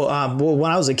 Oh, well,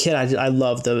 when I was a kid, I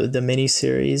loved the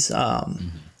miniseries.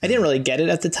 I didn't really get it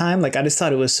at the time. Like I just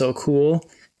thought it was so cool.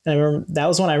 And I remember that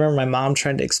was when I remember my mom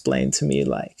trying to explain to me,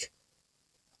 like,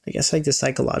 I guess like the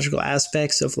psychological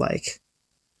aspects of like,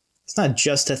 it's not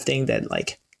just a thing that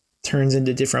like turns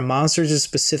into different monsters, it's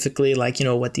specifically like, you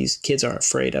know, what these kids are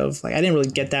afraid of. Like I didn't really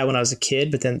get that when I was a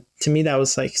kid, but then to me that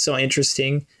was like so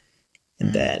interesting.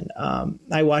 And then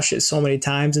I watched it so many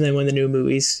times. And then when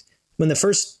the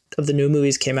first of the new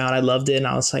movies came out, I loved it. And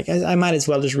I was like, I might as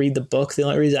well just read the book. The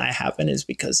only reason I haven't is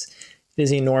because it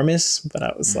is enormous. But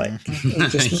I was like,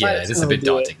 yeah, it is a bit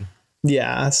daunting.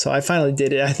 Yeah. So I finally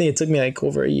did it. I think it took me like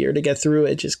over a year to get through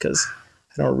it just because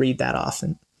I don't read that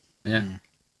often. Yeah.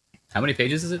 How many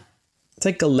pages is it? It's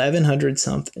like 1,100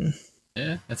 something.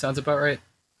 Yeah, that sounds about right.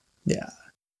 Yeah.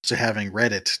 So having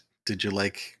read it, did you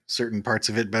like certain parts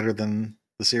of it better than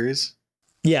the series?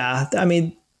 Yeah. I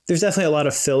mean, there's definitely a lot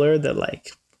of filler that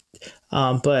like,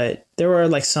 but there were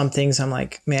like some things I'm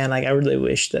like, man, like I really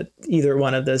wish that either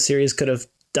one of the series could have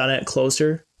done it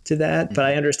closer to that, but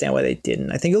I understand why they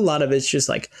didn't. I think a lot of it's just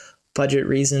like budget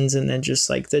reasons, and then just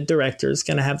like the director's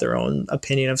going to have their own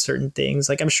opinion of certain things.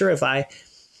 Like I'm sure if I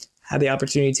had the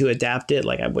opportunity to adapt it,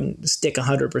 like I wouldn't stick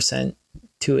 100%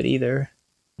 to it either.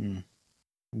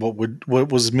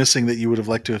 What was missing that you would have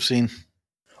liked to have seen?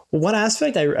 Well, one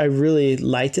aspect I really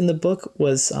liked in the book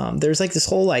was there's like this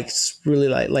whole like really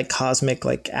like cosmic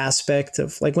like aspect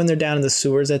of like when they're down in the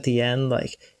sewers at the end,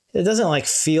 like it doesn't like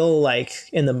feel like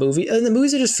in the movie. In the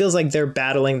movies, it just feels like they're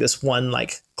battling this one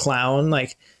like clown.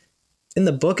 Like in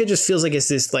the book, it just feels like it's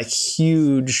this like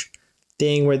huge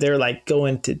thing where they're like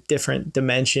going to different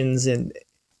dimensions, and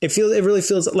it really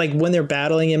feels like when they're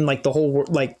battling him, like the whole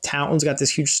like town's got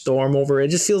this huge storm over it.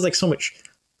 It just feels like so much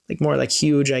like more like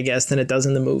huge, I guess, than it does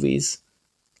in the movies.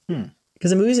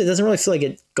 Because in movies, it doesn't really feel like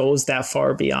it goes that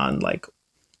far beyond like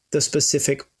the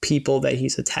specific people that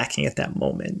he's attacking at that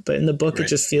moment. But in the book, It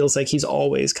just feels like he's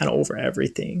always kind of over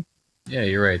everything. Yeah,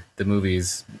 you're right. The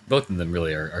movies, both of them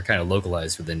really are kind of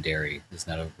localized within Derry. There's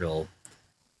not a real,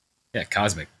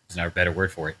 cosmic. There's not a better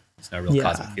word for it. There's not a real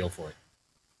cosmic feel for it.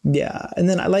 Yeah. And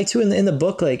then I like to, in the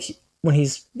book, like when he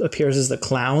appears as the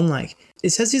clown, like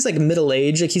it says he's like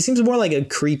middle-aged. Like he seems more like a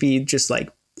creepy, just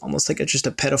like almost like just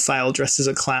a pedophile dressed as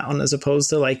a clown, as opposed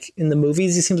to like in the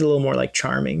movies, he seems a little more like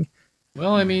charming.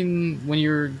 Well, I mean, when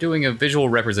you're doing a visual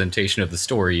representation of the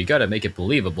story, you got to make it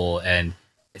believable, and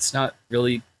it's not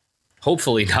really,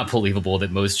 hopefully not believable that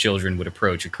most children would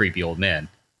approach a creepy old man.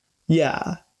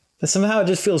 Yeah. But somehow it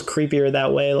just feels creepier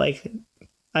that way. Like,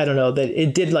 I don't know, that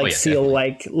it did like feel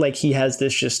definitely. like he has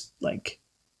this just like,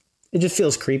 it just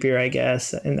feels creepier, I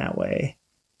guess, in that way.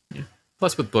 Yeah.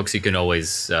 Plus with books, you can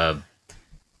always, I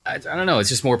don't know, it's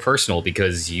just more personal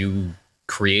because you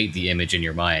create the image in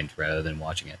your mind rather than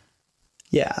watching it.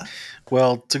 Yeah.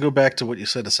 Well, to go back to what you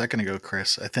said a second ago,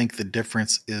 Chris, I think the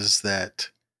difference is that,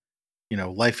 you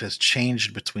know, life has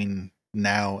changed between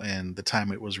now and the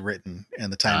time it was written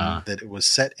and the time that it was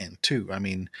set in too. I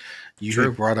mean, you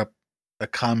had brought up a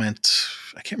comment,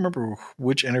 I can't remember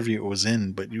which interview it was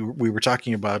in, but we were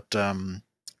talking about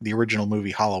the original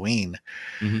movie Halloween,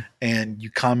 and you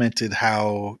commented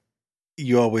how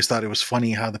you always thought it was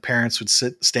funny how the parents would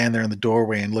stand there in the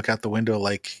doorway and look out the window,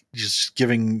 like just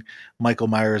giving Michael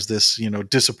Myers this, you know,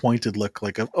 disappointed look,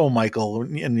 like, oh, Michael,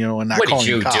 and, you know, and not what calling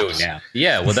did you cops. do now?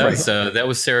 Yeah, well, that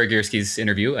was Sarah Gierske's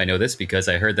interview. I know this because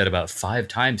I heard that about 5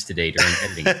 times today during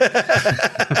editing.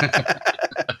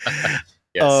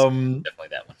 Yes, definitely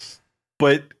that one.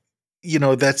 But you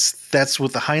know, that's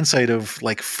with the hindsight of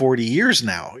like 40 years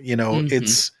now. You know,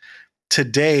 it's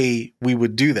today we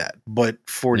would do that, but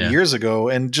 40 years ago,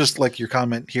 and just like your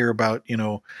comment here about, you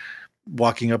know,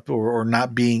 walking up or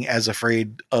not being as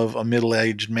afraid of a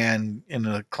middle-aged man in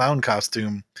a clown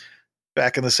costume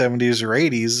back in the 70s or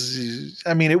 80s,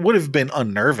 I mean, it would have been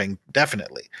unnerving,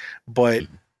 definitely. But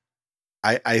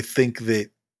I think that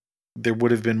there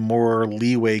would have been more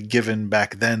leeway given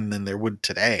back then than there would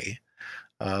today.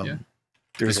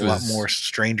 There's a lot more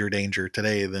stranger danger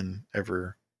today than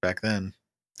ever back then.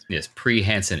 Yes,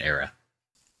 pre-Hansen era.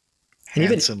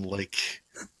 Hansen, like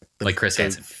Chris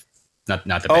Hansen, not the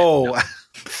band. Oh, no.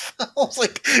 I was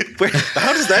like,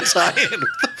 how does that tie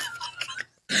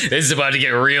in? This is about to get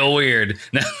real weird.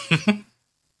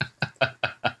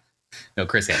 No,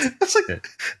 Chris Hansen. That's like,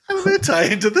 how did that tie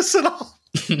into this at all?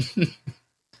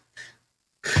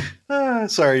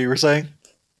 Sorry, you were saying,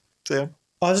 Sam?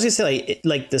 I was just gonna say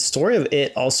like the story of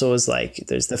it also is like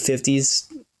there's the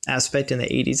 50s aspect and the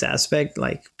 80s aspect.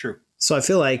 Like, True. so I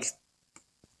feel like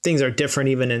things are different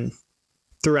even in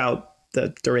throughout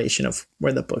the duration of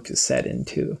where the book is set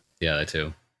into. Yeah, that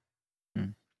too.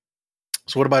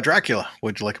 So what about Dracula?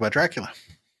 What'd you like about Dracula?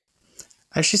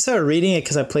 I actually started reading it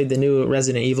because I played the new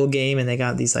Resident Evil game and they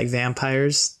got these like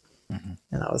vampires. Mm-hmm.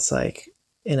 And I was like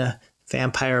in a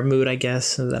vampire mood, I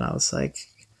guess. And then I was like,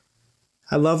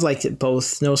 I love like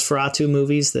both Nosferatu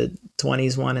movies, the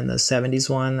 20s one and the 70s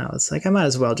one. I was like, I might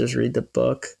as well just read the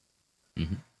book.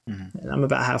 Mm-hmm. Mm-hmm. And I'm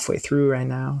about halfway through right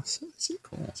now. So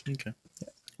Cool. Okay.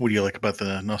 What do you like about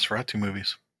the Nosferatu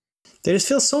movies? they just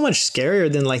feel so much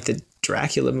scarier than like the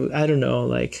Dracula movie. I don't know,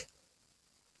 like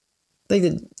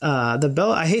the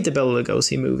Bela. I hate the Bela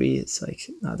Lugosi movie. It's like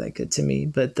not that good to me.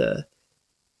 But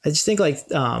I just think like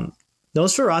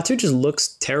Nosferatu just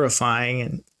looks terrifying,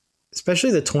 and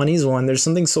especially the 20s one. There's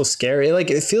something so scary. Like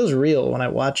it feels real when I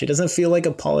watch it. It doesn't feel like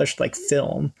a polished like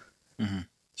film. Mm-hmm.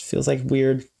 It feels like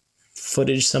weird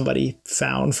footage somebody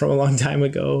found from a long time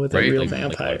ago with a real vampire.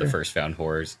 Like one of the first found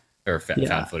horrors or found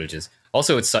footages.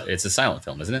 Also, it's a silent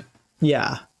film, isn't it?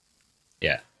 Yeah.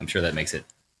 Yeah, I'm sure that makes it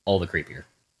all the creepier.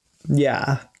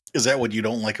 Yeah. Is that what you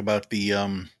don't like about the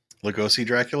Lugosi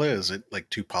Dracula? Is it like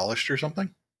too polished or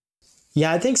something?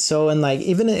 Yeah, I think so. And like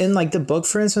even in like the book,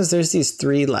 for instance, there's these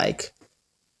 3 like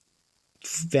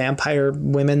vampire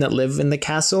women that live in the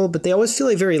castle, but they always feel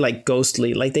like very like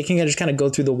ghostly. Like they can just kind of go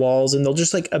through the walls and they'll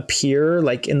just like appear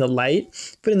like in the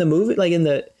light. But in the movie, like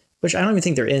which I don't even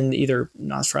think they're in either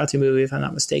Nosferatu movie, if I'm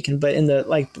not mistaken, but in the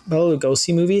like Bela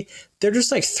Lugosi movie, they're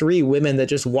just like 3 women that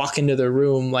just walk into the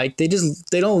room. Like they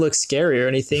don't look scary or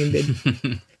anything.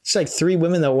 It's like 3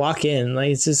 women that walk in. Like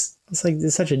it's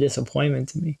such a disappointment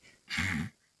to me.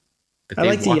 But I they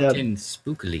like walked in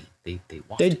spookily. They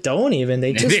walked. They don't even.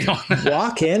 They just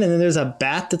walk in, and then there's a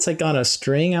bat that's like on a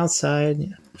string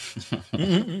outside.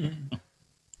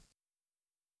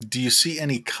 Do you see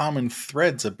any common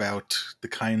threads about the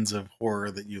kinds of horror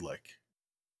that you like?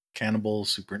 Cannibal,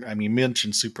 I mean, you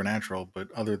mentioned supernatural,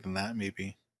 but other than that,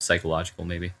 maybe Psychological,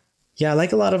 maybe. Yeah, I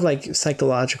like a lot of like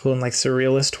psychological and like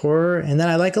surrealist horror, and then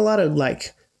I like a lot of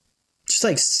like just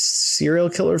like serial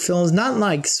killer films. Not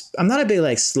like I'm not a big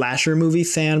like slasher movie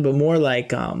fan, but more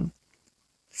like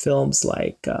films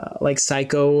like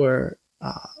Psycho or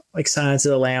like Silence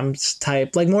of the Lambs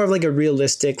type, like more of like a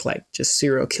realistic like just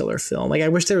serial killer film. Like I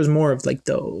wish there was more of like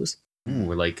those.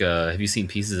 Ooh, or like have you seen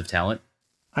Pieces of Talent?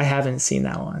 I haven't seen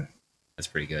that one. That's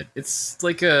pretty good. It's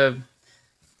like a,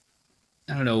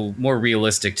 I don't know, more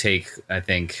realistic take, I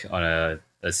think, on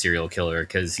a serial killer,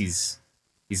 because he's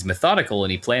methodical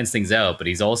and he plans things out, but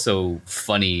he's also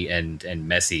funny and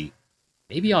messy,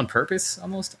 maybe on purpose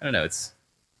almost. I don't know. It's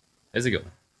a good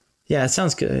one. Yeah, it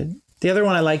sounds good. The other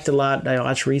one I liked a lot I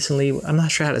watched recently, I'm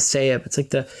not sure how to say it, but it's like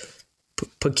the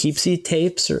Poughkeepsie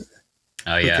tapes or.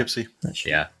 Oh yeah, Poughkeepsie.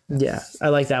 Yeah. Yeah, I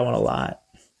like that one a lot.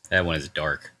 That one is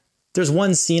dark. There's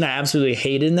one scene I absolutely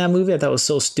hated in that movie. I thought was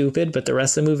so stupid, but the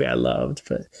rest of the movie I loved.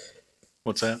 But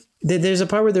what's that? There's a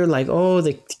part where they're like, "Oh,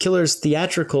 the killer's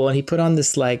theatrical," and he put on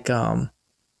this like I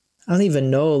don't even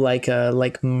know, like a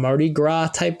like Mardi Gras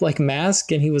type like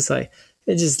mask, and he was like,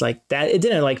 it just like that. It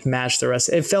didn't like match the rest.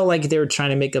 It felt like they were trying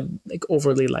to make a like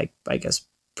overly like I guess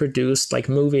produced like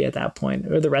movie at that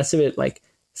point, or the rest of it like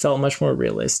felt much more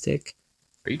realistic.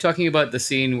 Are you talking about the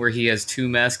scene where he has 2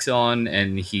 masks on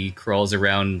and he crawls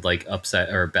around like upside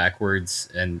or backwards,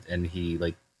 and he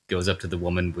like goes up to the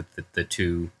woman with the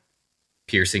 2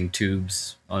 piercing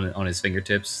tubes on his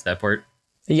fingertips? That part?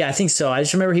 Yeah, I think so. I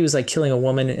just remember he was like killing a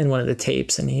woman in one of the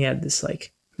tapes, and he had this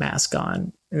like mask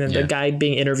on, and then the guy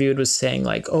being interviewed was saying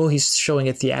like, "Oh, he's showing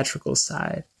a theatrical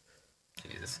side."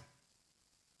 Jesus,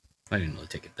 I didn't really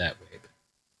take it that way, but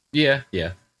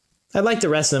yeah. I like the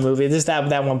rest of the movie. Just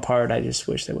that one part, I just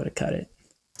wish they would have cut it.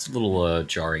 It's a little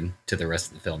jarring to the rest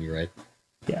of the film. You're right.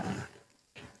 Yeah.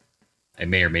 I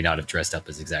may or may not have dressed up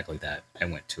as exactly that. I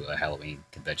went to a Halloween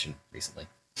convention recently.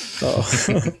 Oh.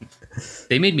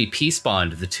 They made me peace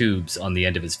bond the tubes on the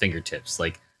end of his fingertips,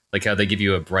 like how they give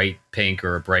you a bright pink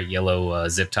or a bright yellow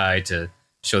zip tie to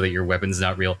show that your weapon's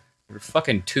not real. There were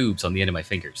fucking tubes on the end of my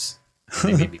fingers.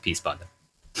 And they made me peace bond them.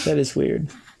 That is weird.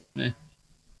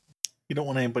 You don't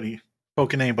want anybody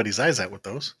poking anybody's eyes out with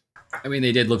those. I mean,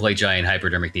 they did look like giant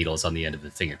hypodermic needles on the end of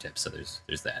the fingertips, so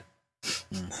there's that.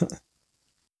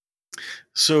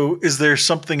 So is there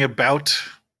something about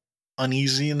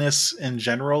uneasiness in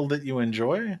general that you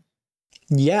enjoy?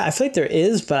 Yeah, I feel like there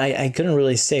is, but I couldn't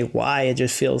really say why. It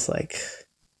just feels like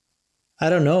I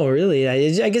don't know, really.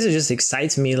 I guess it just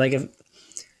excites me. Like if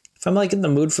I'm like in the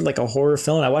mood for like a horror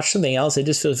film and I watch something else, it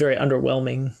just feels very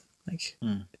underwhelming. Like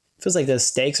it feels like the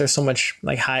stakes are so much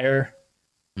like higher.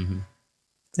 Mm-hmm.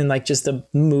 And like just the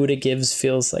mood it gives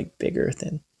feels like bigger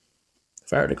than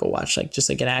if I were to go watch like just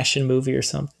like an action movie or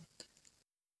something.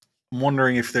 I'm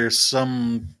wondering if there's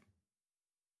some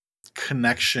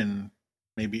connection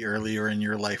maybe earlier in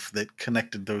your life that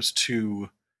connected those two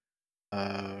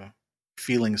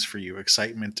feelings for you,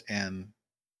 excitement and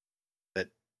that,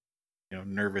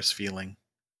 nervous feeling.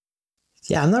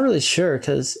 Yeah, I'm not really sure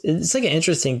because it's like an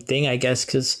interesting thing, I guess,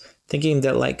 because thinking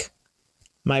that like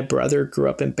my brother grew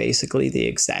up in basically the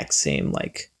exact same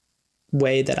like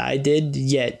way that I did,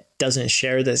 yet doesn't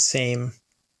share the same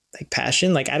like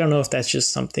passion. Like, I don't know if that's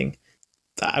just something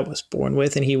that I was born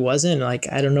with and he wasn't. Like,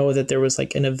 I don't know that there was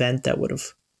like an event that would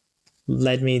have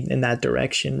led me in that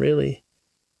direction, really.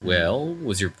 Well,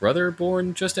 was your brother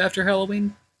born just after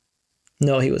Halloween?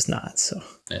 No, he was not. So,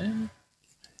 yeah,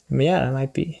 it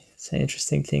might be. It's an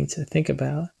interesting thing to think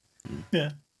about.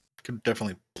 Yeah, could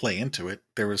definitely play into it.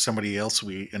 There was somebody else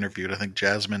we interviewed, I think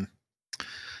Jasmine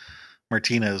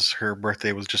Martinez. Her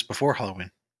birthday was just before Halloween,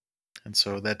 and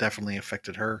so that definitely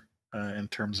affected her in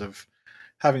terms of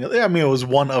having. I mean, it was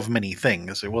one of many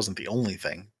things. It wasn't the only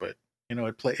thing, but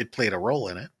it played a role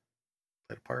in it,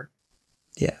 played a part.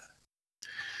 Yeah.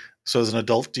 So, as an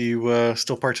adult, do you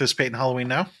still participate in Halloween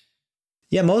now?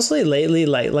 Yeah, mostly lately.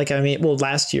 Like I mean, well,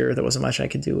 last year there wasn't much I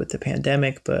could do with the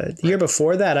pandemic, but the year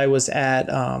before that, I was at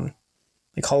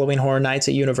like Halloween Horror Nights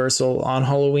at Universal on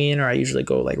Halloween, or I usually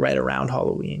go like right around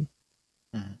Halloween.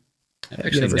 Mm-hmm. I've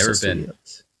actually never been.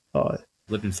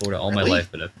 Lived in Florida all my life,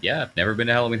 but I've never been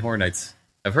to Halloween Horror Nights.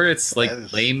 I've heard it's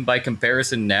like lame by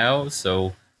comparison now,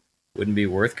 so wouldn't be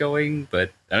worth going.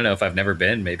 But I don't know, if I've never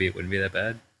been, maybe it wouldn't be that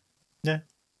bad. Yeah,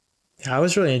 I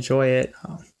always really enjoy it.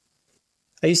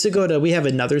 I used to go to, we have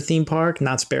another theme park,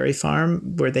 Knott's Berry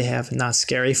Farm, where they have Knott's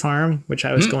Scary Farm, which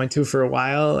I was going to for a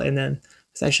while. And then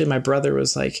it's actually my brother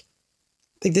was like,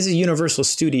 I think this is Universal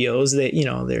Studios. They,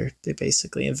 they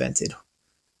basically invented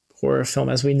horror film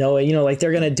as we know it. Like they're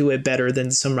going to do it better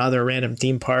than some other random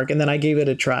theme park. And then I gave it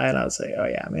a try and I was like, oh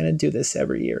yeah, I'm going to do this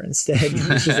every year instead,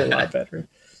 which is a lot better.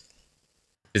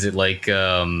 Is it like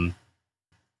the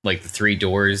three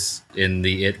doors in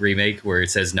the It remake where it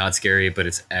says not scary, but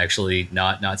it's actually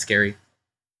not scary?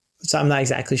 So I'm not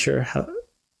exactly sure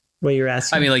what you're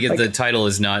asking. I mean, like the title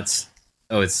is not.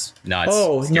 Oh, it's not.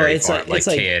 Oh scary, no, it's like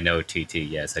KNOTT.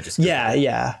 Yes, I just.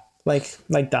 Yeah, like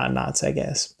Don Knotts, I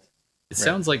guess. It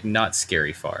sounds like Not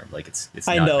Scary Farm. Like it's.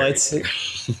 I know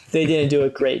they didn't do a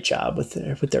great job with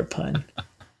their pun.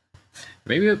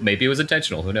 Maybe it was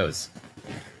intentional. Who knows?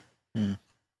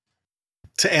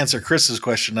 To answer Chris's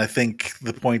question, I think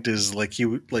the point is like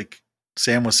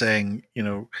Sam was saying,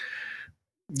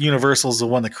 Universal's the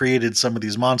one that created some of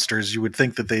these monsters. You would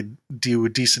think that they'd do a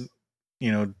decent,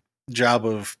 job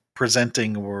of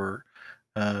presenting or,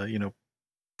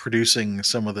 producing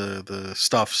some of the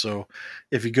stuff. So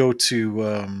if you go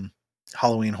to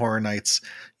Halloween Horror Nights,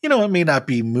 it may not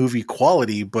be movie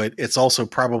quality, but it's also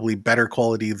probably better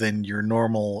quality than your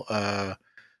normal,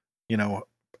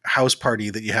 house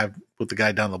party that you have with the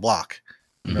guy down the block.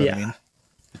 You know what I mean?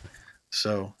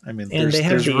 So, I mean,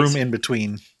 there's room in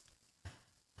between.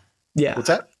 Yeah. What's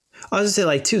that? I was gonna say,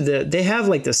 like, too, they have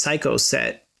like the Psycho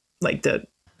set, like the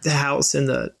house in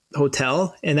the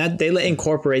hotel, and that they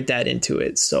incorporate that into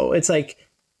it. So it's like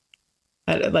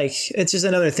it's just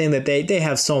another thing that they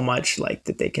have so much like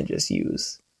that they can just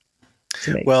use.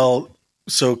 Well,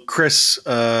 so Chris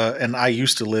and I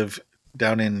used to live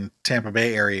down in Tampa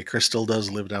Bay area. Chris still does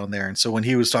live down there. And so when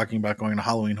he was talking about going to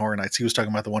Halloween Horror Nights, he was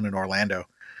talking about the one in Orlando.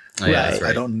 Oh, yeah, that's right.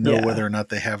 I don't know whether or not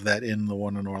they have that in the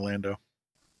one in Orlando.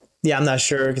 Yeah, I'm not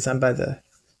sure because I'm by the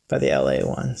LA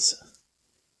ones.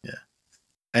 Yeah.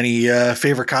 Any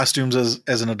favorite costumes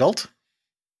as an adult?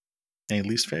 Any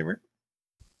least favorite?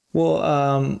 Well,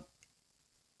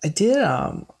 I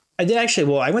did actually.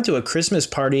 Well, I went to a Christmas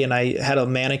party and I had a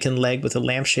mannequin leg with a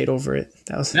lampshade over it.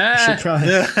 That was probably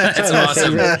that's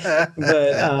awesome.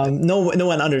 But no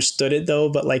one understood it though.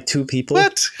 But like two people.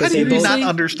 What? How do you not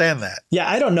understand that? Yeah,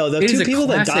 I don't know. The two people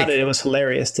that got it, it was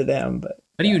hilarious to them. But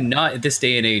how do you not at this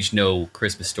day and age know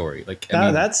Christmas Story? Like, I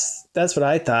mean, that's what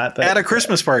I thought. But at a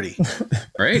Christmas party,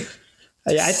 right?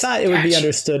 Yeah, I thought it would be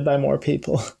understood by more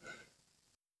people.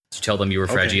 Did you tell them you were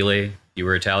fragile? You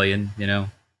were Italian,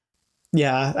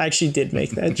 Yeah, I actually did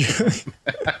make that joke.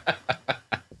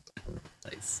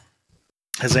 Nice.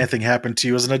 Has anything happened to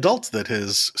you as an adult that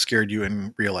has scared you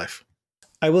in real life?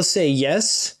 I will say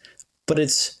yes, but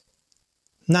it's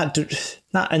not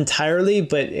entirely,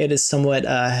 but it is somewhat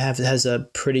has a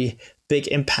pretty big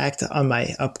impact on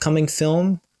my upcoming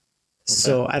film. Okay.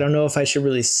 So I don't know if I should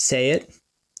really say it.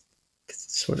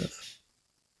 It's sort of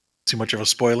too much of a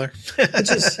spoiler.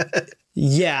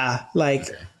 Yeah, like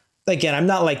again, I'm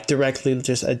not like directly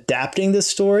just adapting the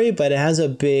story, but it has a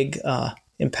big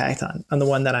impact on the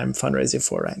one that I'm fundraising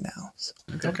for right now. So.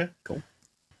 Okay, cool.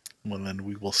 Well, then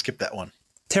we will skip that one.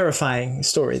 Terrifying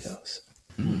story, though.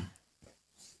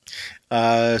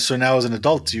 So now as an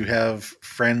adult, do you have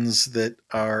friends that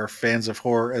are fans of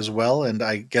horror as well? And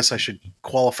I guess I should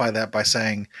qualify that by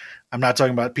saying I'm not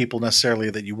talking about people necessarily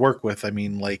that you work with. I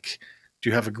mean, like, do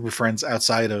you have a group of friends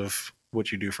outside of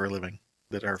what you do for a living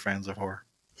that are fans of horror?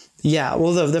 Yeah,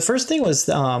 well, the first thing was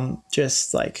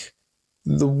just like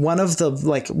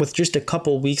with just a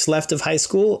couple weeks left of high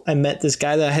school, I met this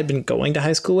guy that I had been going to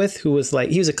high school with, who was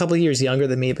he was a couple of years younger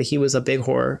than me, but he was a big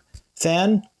horror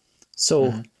fan.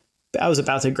 So I was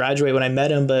about to graduate when I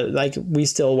met him, but like we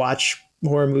still watch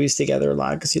horror movies together a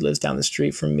lot because he lives down the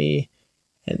street from me.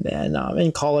 And then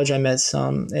in college, I met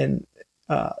some, and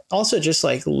also just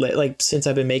like since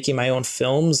I've been making my own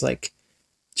films, like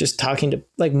just talking to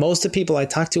like most of the people I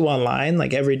talk to online,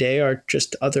 like every day, are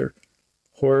just other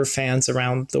horror fans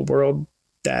around the world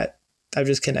that I've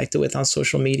just connected with on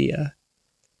social media.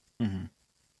 Mm-hmm.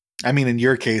 I mean, in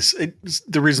your case,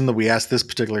 the reason that we ask this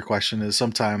particular question is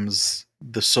sometimes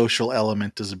the social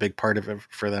element is a big part of it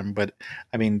for them. But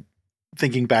I mean,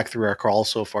 thinking back through our call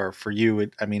so far for you,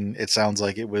 it sounds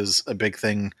like it was a big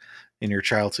thing in your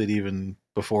childhood, even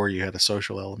before you had a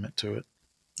social element to it.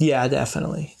 Yeah,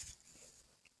 definitely.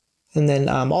 And then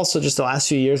also just the last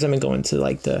few years, I've been going to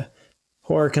like the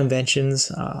horror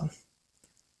conventions,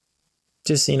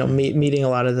 just, meeting a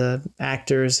lot of the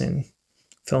actors and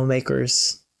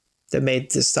filmmakers that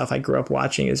made this stuff I grew up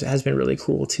watching has been really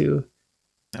cool too.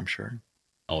 I'm sure.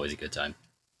 Always a good time.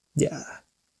 Yeah.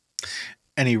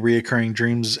 Any reoccurring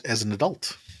dreams as an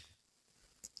adult?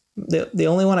 The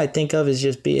only one I think of is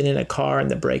just being in a car and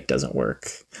the brake doesn't work.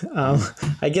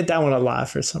 I get that one a lot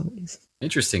for some reason.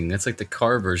 Interesting. That's like the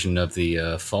car version of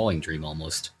the falling dream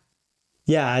almost.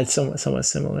 Yeah, it's somewhat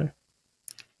similar.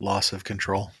 Loss of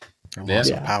control or loss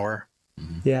of power.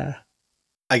 Mm-hmm. Yeah.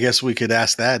 I guess we could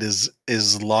ask that, is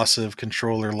loss of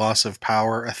control or loss of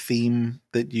power a theme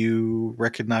that you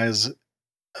recognize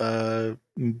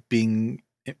being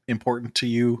important to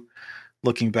you,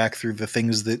 looking back through the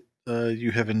things that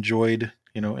you have enjoyed,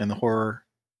 in the horror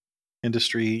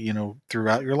industry,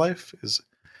 throughout your life?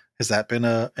 Has that been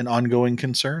an ongoing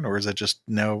concern, or is it just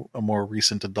now a more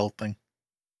recent adult thing?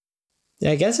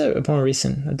 Yeah, I guess a more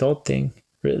recent adult thing,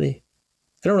 really.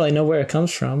 I don't really know where it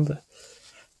comes from, but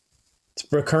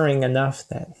it's recurring enough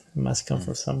that it must come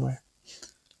from somewhere.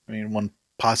 I mean, one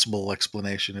possible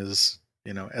explanation is,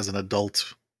 as an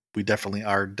adult, we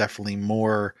definitely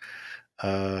more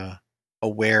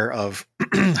aware of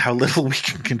how little we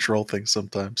can control things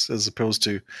sometimes, as opposed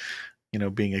to,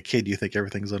 being a kid, you think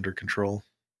everything's under control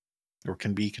or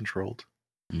can be controlled.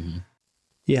 Mm-hmm.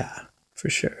 Yeah, for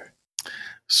sure.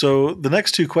 So the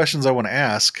next two questions I want to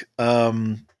ask,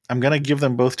 I'm going to give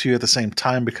them both to you at the same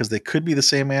time because they could be the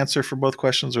same answer for both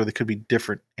questions, or they could be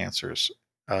different answers.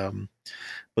 But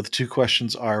the two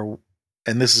questions are,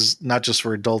 and this is not just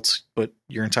for adults, but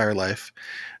your entire life.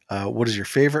 What is your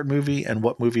favorite movie, and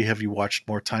what movie have you watched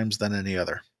more times than any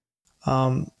other?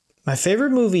 My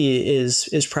favorite movie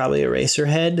is probably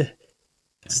Eraserhead.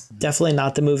 It's definitely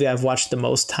not the movie I've watched the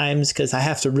most times because I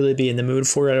have to really be in the mood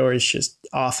for it, or it's just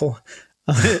awful.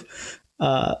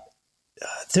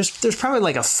 There's probably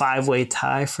like a 5-way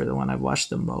tie for the one I've watched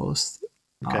the most.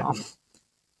 Okay.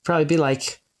 Probably be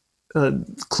like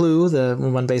Clue, the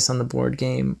one based on the board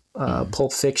game,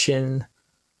 Pulp Fiction,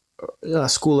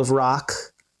 School of Rock,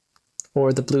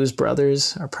 or The Blues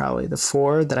Brothers are probably the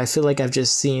 4 that I feel like I've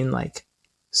just seen like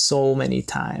so many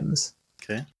times.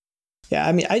 Okay. Yeah,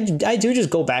 I mean, I do just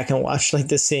go back and watch like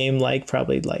the same, like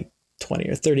probably like 20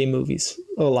 or 30 movies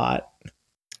a lot.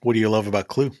 What do you love about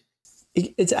Clue?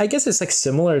 I guess it's like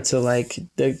similar to like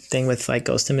the thing with like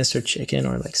Ghost of Mr. Chicken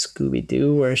or like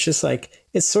Scooby-Doo, where it's just like,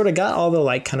 it's sort of got all the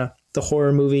like kind of the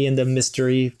horror movie and the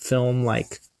mystery film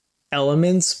like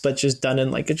elements, but just done in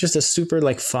like just a super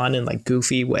like fun and like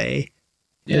goofy way.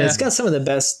 Yeah. And it's got some of the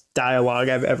best dialogue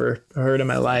I've ever heard in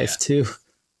my life too.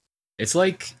 It's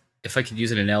like, if I could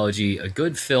use an analogy, a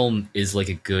good film is like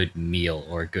a good meal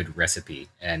or a good recipe,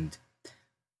 and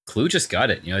Clue just got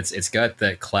it. It's got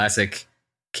that classic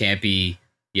campy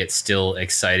yet still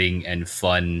exciting and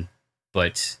fun,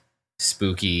 but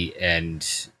spooky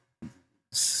and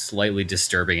slightly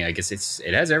disturbing. I guess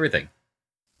it has everything.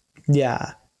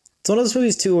 Yeah, it's one of those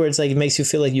movies too where it's like it makes you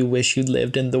feel like you wish you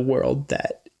lived in the world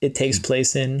that it takes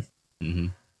place in. Mm-hmm.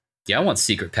 Yeah, I want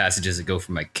secret passages that go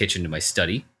from my kitchen to my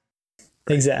study.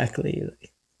 Exactly.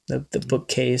 The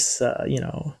bookcase,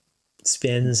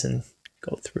 spins and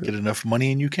go through. Get enough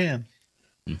money and you can.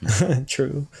 Mm-hmm.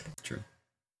 True. True.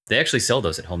 They actually sell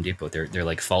those at Home Depot. They're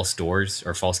like false doors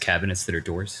or false cabinets that are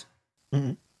doors.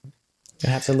 Mm-hmm. I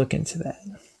have to look into that.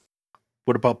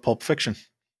 What about Pulp Fiction?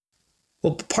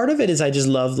 Well, part of it is I just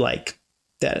love like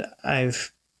that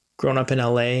I've grown up in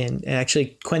LA, and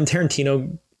actually Quentin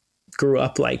Tarantino grew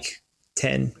up like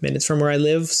 10 minutes from where I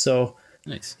live. So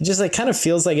Nice. it just like kind of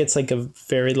feels like it's like a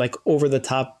very like over the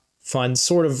top fun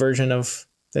sort of version of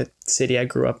the city I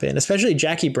grew up in, especially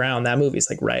Jackie Brown. That movie is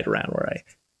like right around where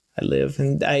I live,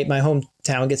 and my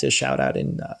hometown gets a shout out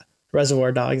in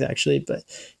Reservoir Dogs actually, but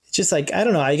it's just like, I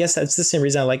don't know. I guess that's the same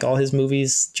reason I like all his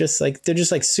movies. Just like, they're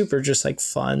just like super, just like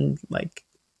fun, like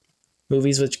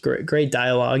movies with great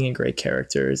dialogue and great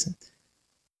characters.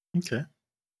 Okay.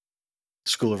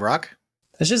 School of Rock?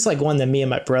 It's just like one that me and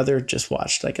my brother just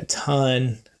watched like a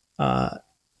ton.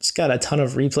 It's got a ton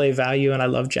of replay value, and I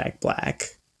love Jack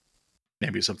Black.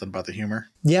 Maybe something about the humor.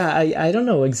 Yeah, I don't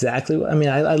know exactly. I mean,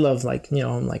 I love like,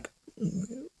 like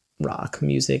rock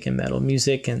music and metal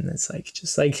music, and it's like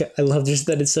just like I love just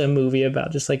that it's a movie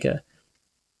about just like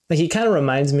he kind of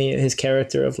reminds me of his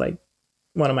character of like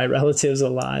one of my relatives a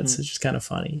lot. So it's just kind of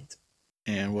funny.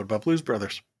 And what about Blues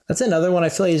Brothers? That's another one I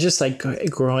feel like is just like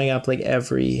growing up, like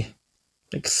every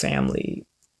like family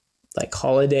like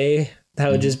holiday,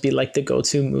 that would just be like the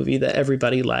go-to movie that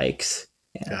everybody likes.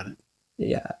 And Got it.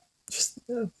 yeah, just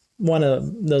one of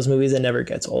those movies that never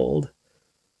gets old.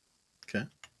 Okay.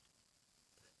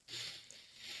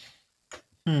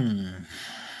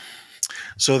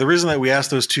 So the reason that we ask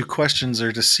those two questions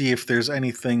are to see if there's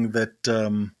anything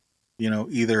that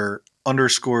either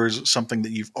underscores something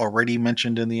that you've already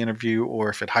mentioned in the interview, or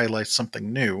if it highlights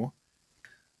something new.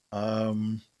 I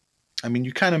mean,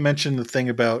 you kind of mentioned the thing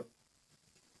about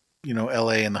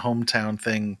LA and the hometown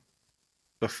thing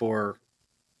before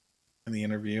in the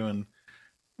interview, and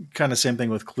kind of same thing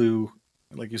with Clue,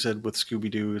 like you said with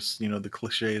Scooby-Doo, is the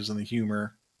cliches and the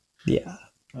humor. Yeah.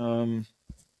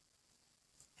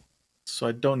 So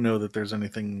I don't know that there's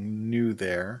anything new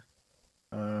there,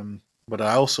 but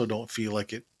I also don't feel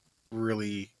like it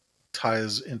really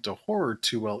ties into horror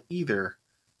too well either.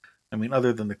 I mean,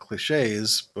 other than the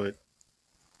cliches, but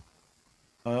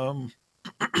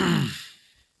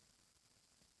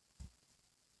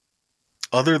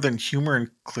other than humor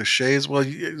and cliches, well,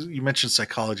 you mentioned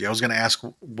psychology. I was going to ask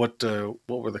what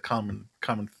were the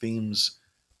common themes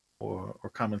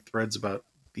or common threads about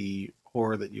the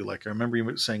horror that you like. I remember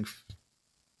you saying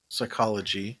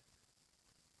psychology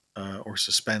or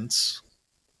suspense.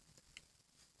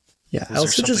 Yeah.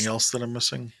 Is there something else that I'm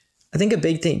missing? I think a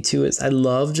big thing too is I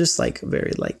love just like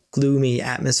very like gloomy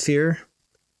atmosphere.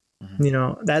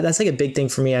 Mm-hmm. That's like a big thing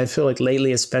for me. I feel like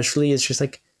lately, especially, it's just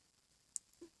like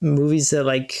movies that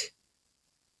like,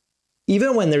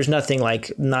 even when there's nothing,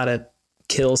 like not a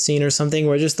kill scene or something,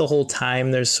 where just the whole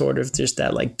time there's sort of just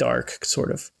that like dark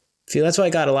sort of feel. That's why I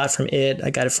got a lot from it. I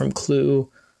got it from Clue.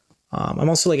 I'm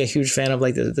also like a huge fan of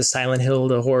like the Silent Hill,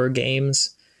 the horror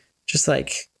games, just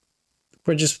like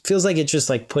where it just feels like it's just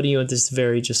like putting you in this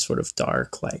very just sort of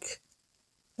dark like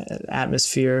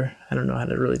atmosphere. I don't know how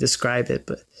to really describe it,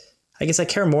 but I guess I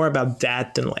care more about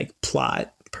that than like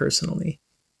plot personally.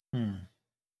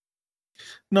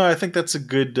 No, I think that's a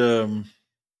good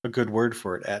word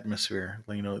for it. Atmosphere,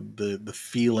 the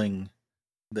feeling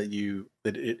that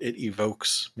it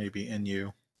evokes maybe in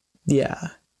you. Yeah.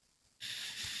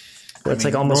 Where it's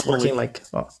like almost working like,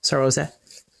 oh, sorry, what was that?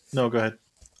 No, go ahead.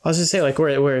 I was just saying like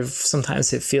where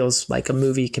sometimes it feels like a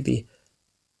movie could be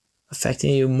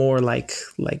affecting you more like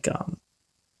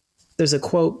there's a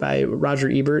quote by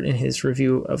Roger Ebert in his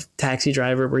review of Taxi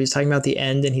Driver where he's talking about the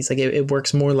end, and he's like, it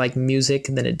works more like music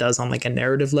than it does on like a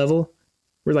narrative level,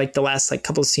 where like the last like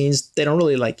couple of scenes, they don't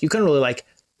really like, you couldn't really like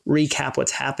recap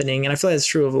what's happening. And I feel like that's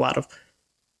true of a lot of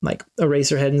like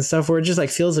Eraserhead and stuff, where it just like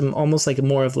feels almost like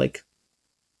more of like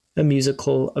a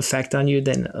musical effect on you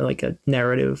than like a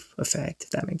narrative effect, if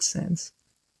that makes sense.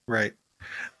 Right.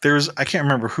 I can't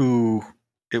remember who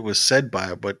it was said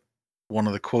by, but one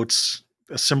of the quotes,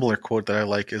 a similar quote that I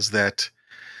like, is that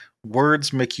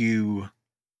words make you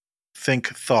think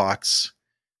thoughts,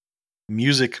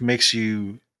 music makes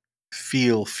you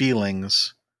feel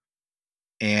feelings,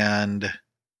 and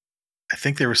I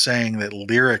think they were saying that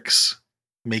lyrics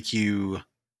make you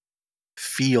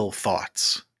feel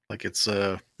thoughts. Like it's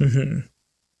a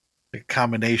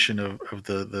combination of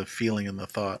the feeling and the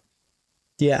thought.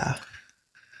 Yeah.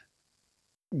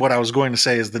 What I was going to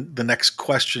say is the next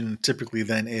question typically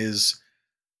then is,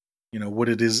 what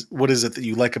is it that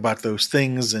you like about those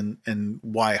things, and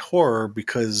why horror?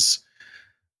 Because,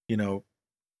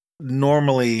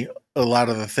 normally a lot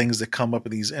of the things that come up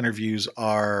in these interviews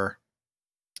are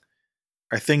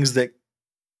things that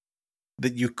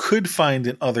you could find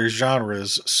in other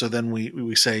genres. So then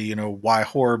we say, why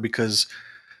horror? Because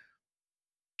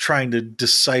trying to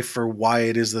decipher why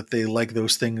it is that they like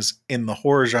those things in the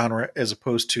horror genre as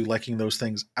opposed to liking those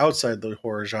things outside the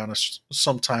horror genre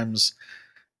sometimes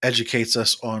educates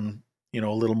us on, a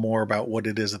little more about what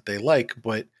it is that they like.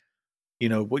 But,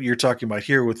 what you're talking about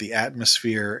here with the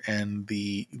atmosphere and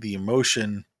the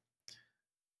emotion,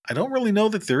 I don't really know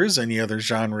that there is any other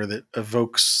genre that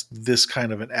evokes this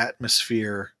kind of an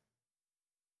atmosphere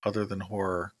other than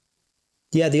horror.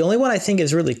 Yeah, the only one I think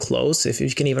is really close, if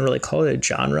you can even really call it a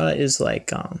genre, is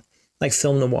like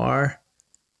film noir,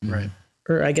 right?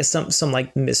 Or I guess some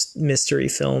like mystery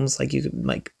films. Like you could,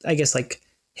 like, I guess like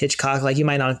Hitchcock. Like you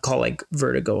might not call like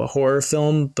Vertigo a horror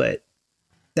film, but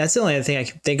that's the only other thing I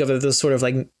can think of those sort of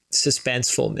like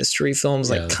suspenseful mystery films.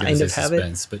 Yeah, like kind of have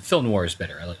suspense, but film noir is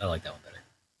better. I like that one better.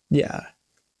 Yeah.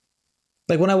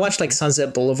 Like when I watch like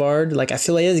Sunset Boulevard, like I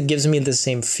feel like it gives me the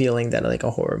same feeling that like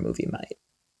a horror movie might.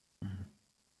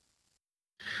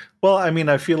 Well, I mean,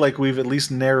 I feel like we've at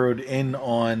least narrowed in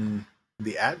on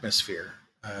the atmosphere.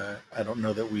 I don't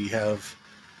know that we have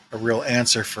a real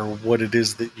answer for what it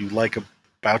is that you like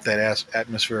about that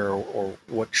atmosphere, or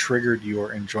what triggered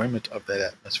your enjoyment of that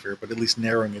atmosphere, but at least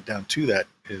narrowing it down to that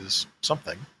is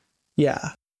something.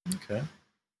 Yeah. Okay.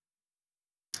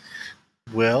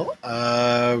 Well,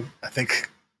 I think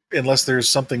unless there's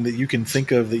something that you can think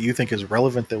of that you think is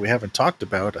relevant that we haven't talked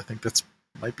about, I think that's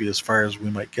might be as far as we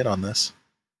might get on this.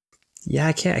 Yeah,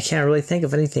 I can't really think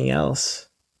of anything else.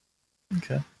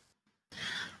 Okay.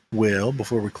 Well,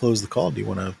 before we close the call, do you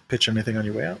want to pitch anything on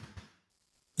your way out?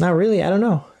 Not really. I don't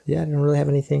know. Yeah, I don't really have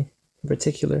anything in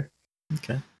particular.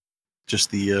 Okay. Just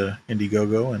the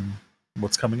Indiegogo and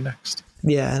what's coming next.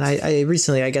 Yeah, and I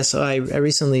recently, I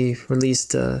recently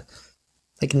released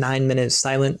like 9-minute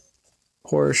silent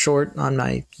horror short on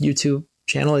my YouTube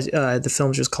channel. The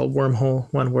film's just called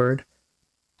Wormhole, one word.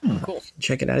 Cool.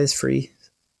 Check it out. It's free.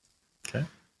 Okay.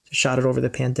 Shot it over the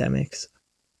pandemics.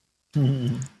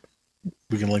 Mm-hmm.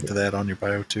 We can link to that on your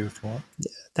bio too if you want.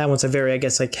 Yeah, that one's a very, I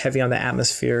guess, like heavy on the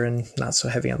atmosphere and not so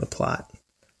heavy on the plot.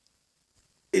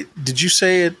 Did you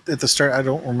say it at the start? I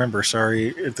don't remember. Sorry,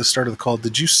 at the start of the call,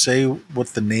 did you say what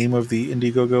the name of the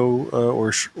Indiegogo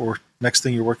or next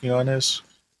thing you're working on is?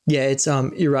 Yeah, it's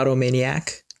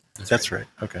Erotomaniac. That's right.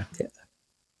 Okay. Yeah.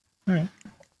 All right.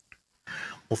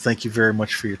 Well, thank you very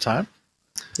much for your time.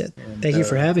 Yeah. Thank you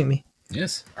for having me.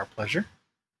 Yes. Our pleasure.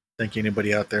 Thank you,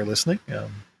 anybody out there listening.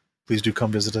 Please do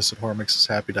come visit us at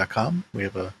horrormakesushappy.com. We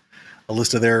have a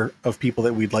list of people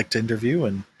that we'd like to interview,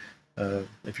 and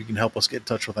if you can help us get in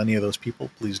touch with any of those people,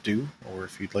 please do. Or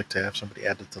if you'd like to have somebody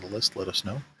added to the list, let us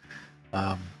know.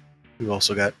 We've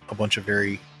also got a bunch of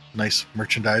very nice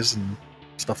merchandise and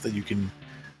stuff that you can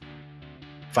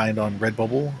find on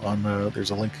Redbubble.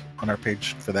 There's a link on our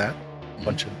page for that. A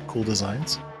bunch of cool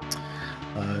designs.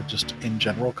 Just in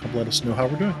general, come let us know how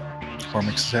we're doing.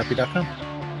 HorrorMakesUsHappy.com.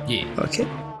 Yeah. Okay.